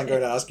Beth, I'm going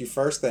to ask you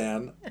first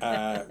then,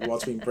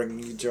 what's been bringing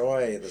you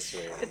joy this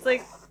week? It's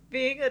like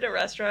being at a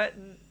restaurant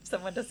and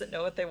someone doesn't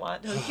know what they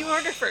want. They're like, you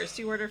order first.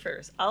 You order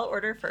first. I'll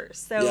order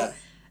first. So, Yeah.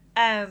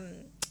 um,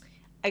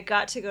 I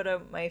got to go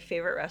to my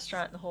favorite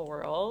restaurant in the whole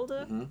world,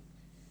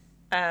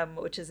 Mm-hmm.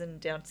 which is in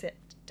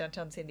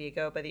downtown San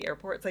Diego by the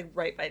airport. It's like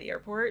right by the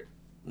airport.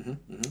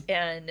 Mm-hmm. Mm-hmm.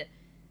 And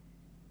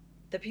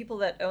the people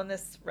that own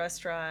this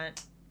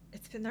restaurant,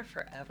 it's been there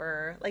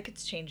forever. Like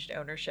it's changed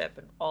ownership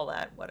and all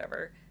that,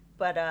 whatever.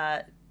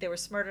 But they were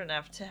smart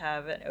enough to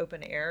have an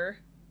open air,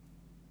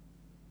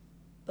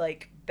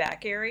 like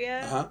back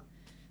area.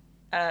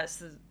 Uh-huh.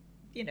 So,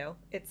 you know,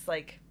 it's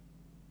like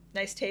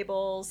nice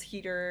tables,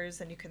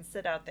 heaters, and you can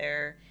sit out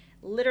there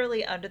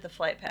literally under the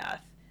flight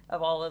path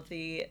of all of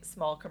the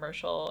small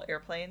commercial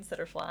airplanes that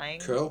are flying.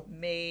 Cool.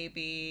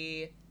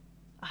 Maybe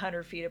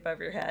 100 feet above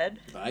your head.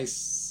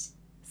 Nice.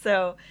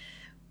 So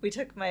we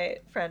took my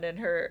friend and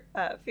her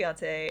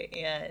fiance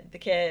and the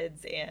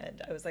kids,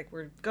 and I was like,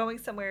 we're going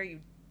somewhere.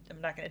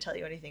 I'm not going to tell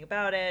you anything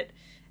about it.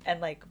 And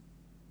like,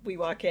 we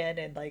walk in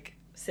and like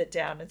sit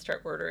down and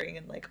start ordering,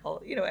 and like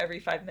all, you know, every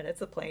 5 minutes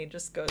the plane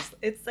just goes.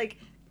 It's like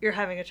you're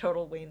having a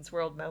total Wayne's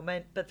World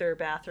moment, but there are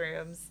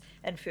bathrooms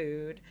and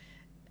food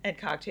and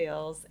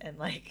cocktails and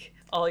like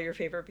all your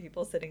favorite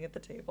people sitting at the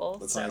table.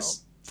 That's so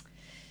nice.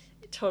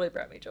 It totally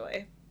brought me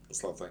joy.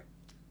 That's lovely.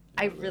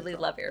 I really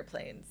love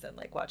airplanes and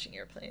like watching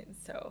airplanes.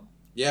 So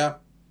Yeah.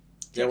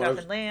 take off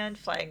and land,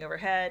 flying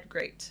overhead,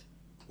 great.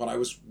 When I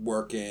was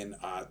working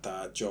at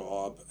that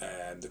job,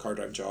 the car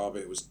driving job,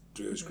 it was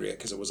Mm-hmm. great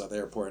because it was at the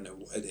airport,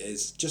 and it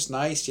is just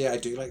nice. Yeah, I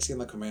do like seeing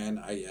them come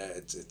in.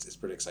 It's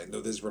pretty exciting.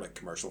 Though these were like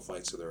commercial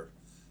flights, so they're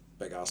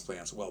big ass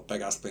planes. Well,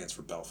 big ass planes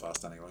for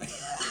Belfast anyway.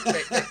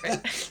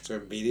 Right.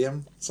 So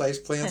medium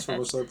sized planes for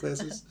most other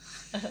places.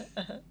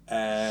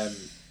 Um.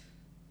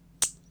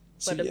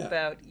 So, What yeah.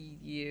 about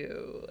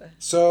you?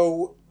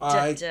 So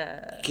I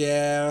Da-da.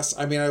 guess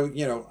I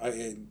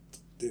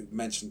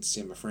mentioned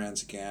seeing my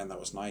friends again. That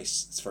was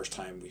nice. It's the first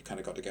time we kind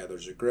of got together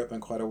as a group in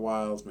quite a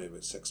while, maybe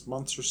about 6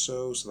 months or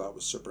so. So that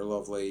was super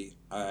lovely.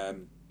 But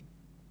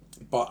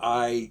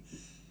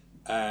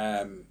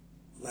and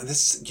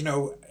this, you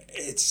know,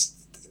 it's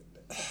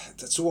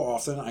so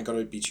often I got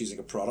to be choosing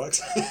a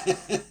product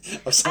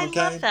of some I kind.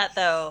 love that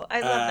though. I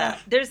love that.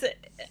 There's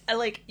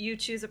like you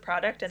choose a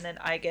product and then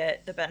I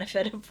get the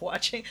benefit of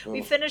watching.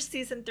 We finished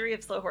season 3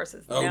 of Slow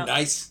Horses. Oh, now,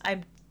 nice!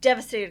 I'm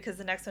devastated because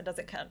the next one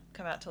doesn't come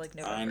out till like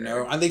November. I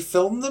know, and they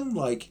filmed them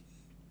like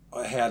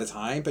ahead of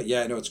time. But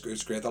yeah, no, it's great.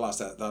 That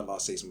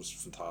last season was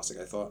fantastic.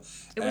 I thought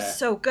It was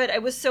so good.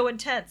 It was so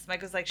intense.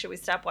 Mike was like, "Should we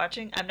stop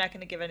watching?" I'm not going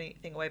to give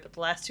anything away, but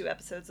the last 2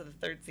 episodes of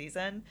the 3rd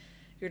season,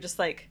 you're just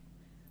like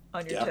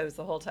on your toes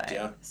the whole time.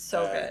 Yeah.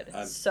 So good.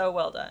 So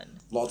well done.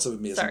 Lots of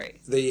amazing. Sorry.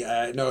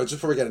 No, just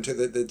before we get into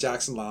the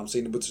Jackson Lamb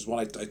scene, which is one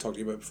I talked to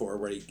you about before,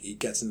 where he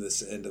gets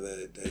into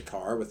the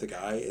car with the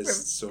guy,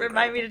 is so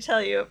Remind me to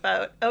tell you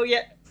about. Oh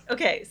yeah.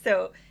 Okay,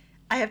 so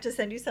I have to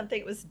send you something.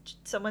 It was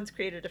someone's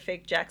created a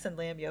fake Jackson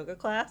Lamb yoga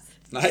class.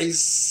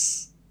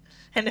 Nice.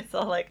 And it's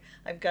all like,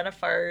 I'm gonna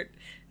fart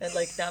and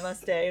like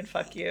namaste and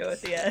fuck you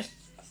at the end.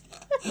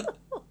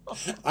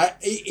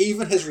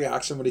 Even his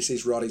reaction when he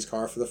sees Roddy's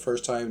car for the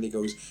first time and he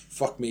goes,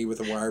 "Fuck me"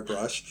 with a wire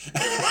brush.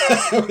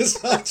 It was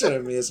such an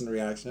amazing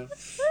reaction.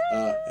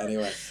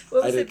 Anyway.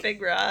 What was it,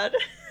 Big Rod?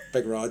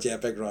 Big Rod, yeah,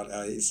 Big Rod.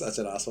 He's such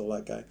an asshole,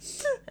 that guy.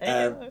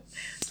 I know.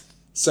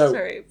 So,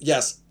 sorry.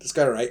 yes, it's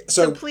got it right.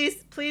 So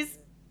please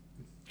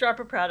drop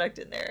a product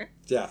in there.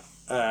 Yeah.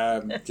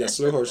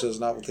 Slow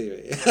Horses on Apple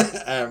TV.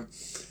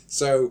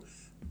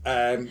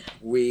 The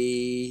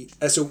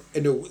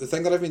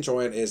thing that I've been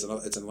enjoying is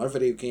it's another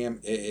video game.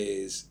 It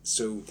is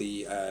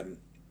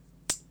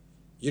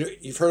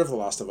you've heard of The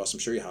Last of Us. I'm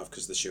sure you have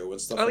because the show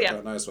and stuff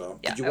that now as well.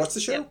 Yeah. Did you watch the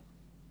show? Yeah.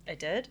 I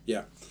did.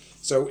 Yeah.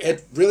 So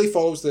it really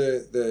follows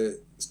the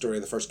story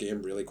of the first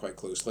game really quite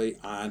closely,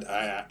 and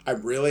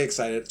I'm really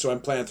excited. So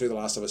I'm playing through The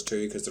Last of Us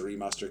 2 because the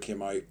remaster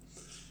came out.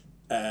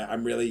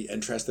 I'm really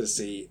interested to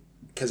see,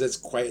 because it's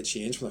quite a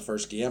change from the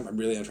first game. I'm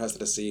really interested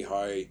to see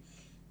how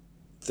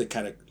the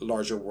kind of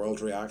larger world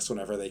reacts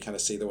whenever they kind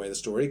of see the way the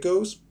story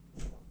goes.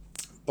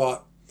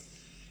 But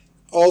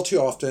all too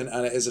often,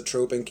 and it is a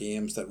trope in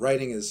games, that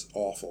writing is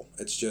awful.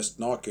 It's just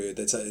not good.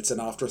 It's an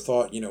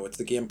afterthought. You know, it's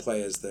the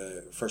gameplay is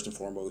the first and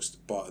foremost,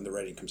 and the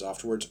writing comes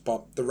afterwards.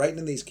 But the writing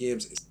in these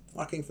games is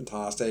fucking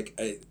fantastic.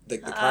 The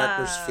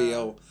characters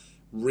feel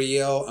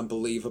real and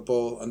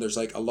believable, and there's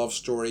like a love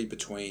story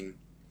between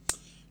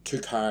two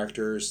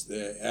characters,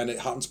 and it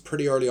happens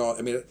pretty early on.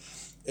 I mean,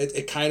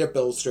 it kind of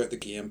builds throughout the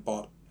game,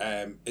 but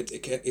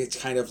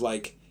it's kind of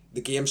like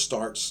the game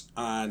starts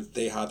and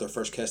they had their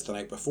first kiss the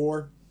night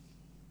before.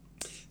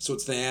 So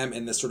it's them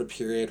in this sort of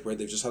period where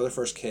they've just had their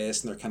first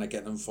kiss and they're kind of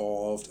getting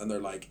involved and they're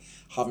like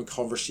having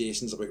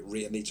conversations about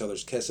rating each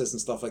other's kisses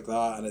and stuff like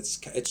that, and it's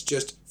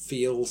just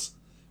feels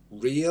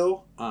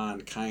real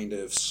and kind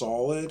of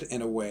solid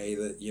in a way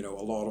that, you know,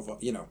 a lot of,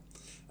 you know,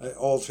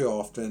 all too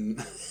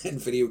often in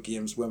video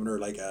games, women are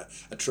like a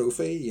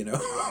trophy, you know.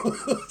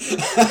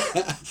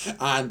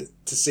 And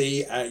to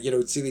see,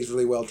 see these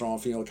really well drawn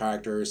female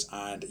characters,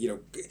 and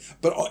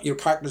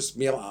characters,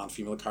 male and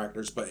female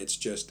characters, but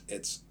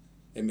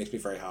it makes me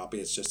very happy.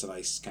 It's just a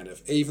nice kind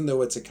of, even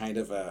though it's a kind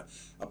of a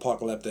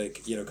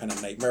apocalyptic, kind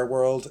of nightmare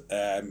world,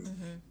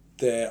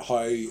 the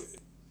how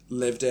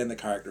lived in the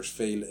characters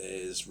feel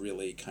is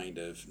really kind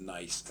of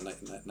nice, a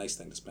nice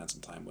thing to spend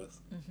some time with.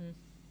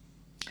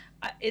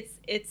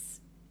 It's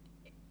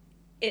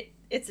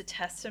a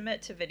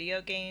testament to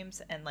video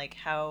games and like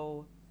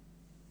how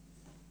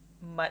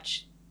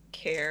much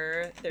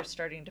care they're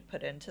starting to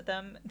put into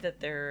them, that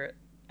they're,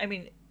 I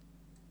mean,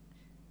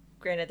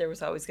 granted there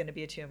was always going to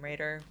be a Tomb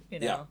Raider,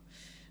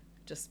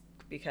 just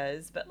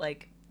because, but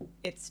like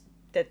it's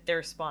that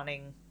they're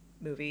spawning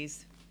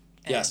movies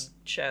and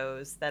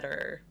shows that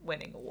are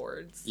winning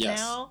awards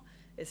now.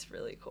 It's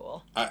really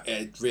cool.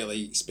 It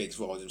really speaks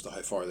volumes to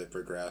how far they've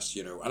progressed,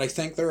 and I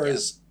think there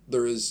is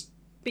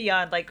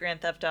beyond like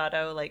Grand Theft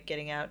Auto, like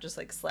getting out, just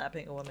like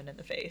slapping a woman in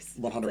the face.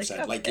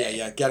 100%. Like,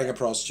 getting a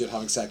prostitute,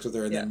 having sex with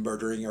her, and then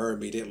murdering her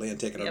immediately and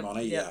taking her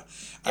money.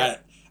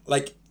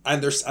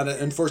 And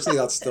unfortunately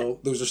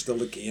those are still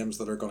the games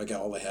that are going to get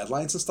all the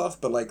headlines and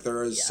stuff. But like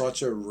there is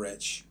such a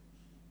rich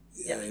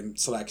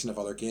selection of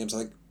other games. I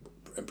think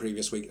in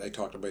previous week I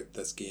talked about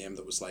this game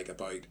that was like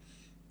about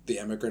the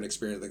immigrant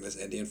experience, like this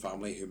Indian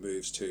family who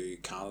moves to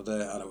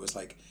Canada, and it was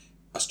like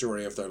a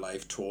story of their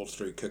life told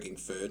through cooking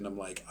food, and I'm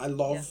like, I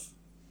love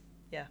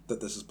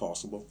that this is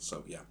possible.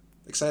 So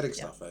exciting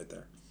stuff out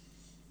there.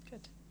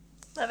 Good,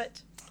 love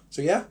it.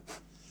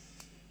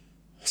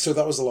 So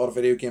that was a lot of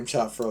video game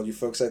chat for all you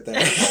folks out there.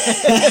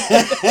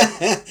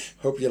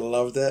 Hope you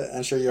loved it.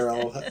 I'm sure you're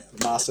all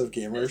massive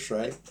gamers,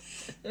 right?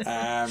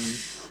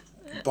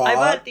 But I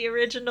bought the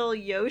original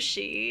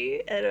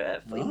Yoshi at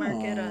a flea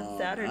market on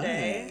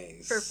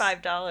Saturday for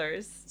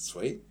 $5.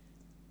 Sweet.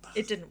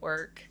 It didn't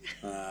work.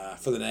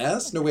 For the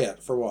NES? No,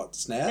 wait. For what?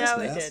 SNES? No,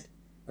 NES? it did.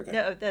 Okay.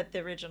 No, the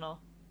original.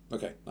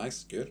 Okay,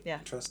 nice, good. Yeah.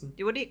 Interesting.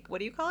 What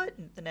do you call it?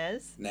 The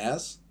NES?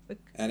 NES? NES? We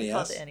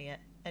call it the NES.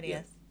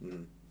 Yeah.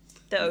 Mm.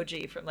 The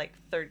OG from like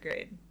 3rd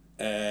grade.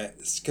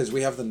 Because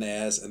we have the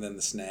NES and then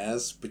the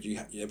SNES, but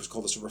it was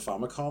called the Super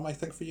Famicom, I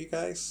think, for you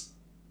guys.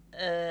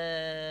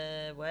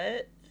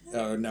 What?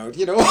 Oh no, we're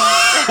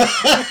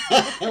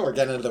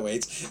getting into the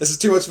weeds. This is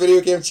too much video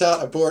game chat.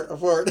 Abort.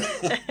 Abort.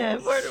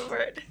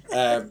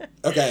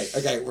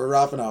 Okay, we're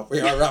wrapping up.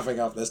 We are wrapping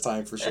up this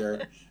time for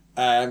sure.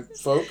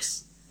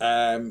 Folks,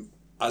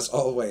 as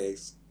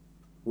always,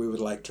 we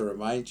would like to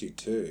remind you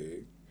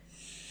to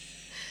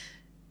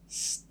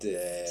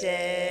stay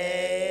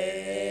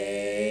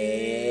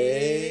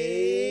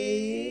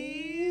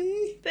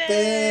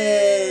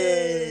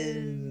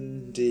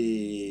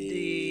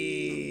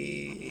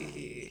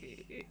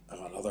Bendy.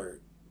 Another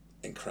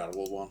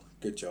incredible one.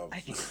 Good job. I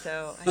think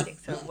so.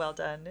 Well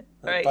done.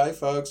 All right. Bye,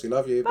 folks. We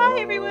love you. Bye,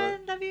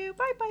 everyone. Love you.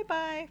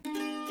 Bye.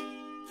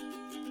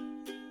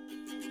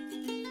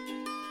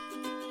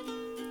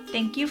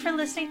 Thank you for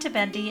listening to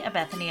Bendy, a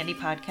Beth and Andy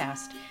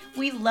podcast.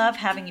 We love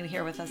having you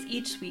here with us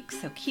each week,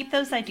 so keep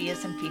those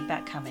ideas and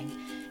feedback coming.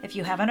 If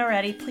you haven't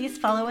already, please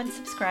follow and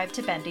subscribe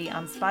to Bendy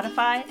on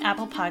Spotify,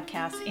 Apple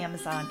Podcasts,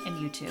 Amazon, and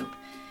YouTube.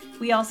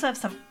 We also have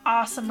some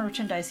awesome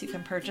merchandise you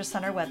can purchase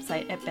on our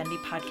website at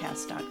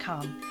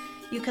bendypodcast.com.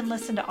 You can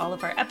listen to all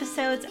of our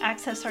episodes,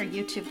 access our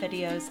YouTube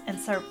videos, and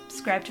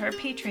subscribe to our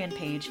Patreon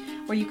page,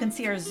 where you can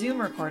see our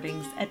Zoom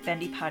recordings at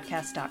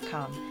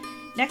bendypodcast.com.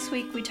 Next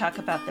week, we talk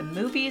about the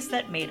movies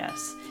that made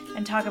us,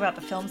 and talk about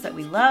the films that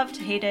we loved,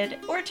 hated,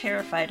 or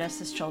terrified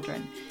us as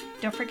children.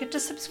 Don't forget to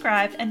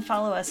subscribe and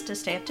follow us to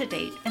stay up to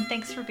date, and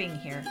thanks for being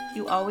here.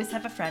 You always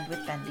have a friend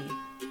with Bendy.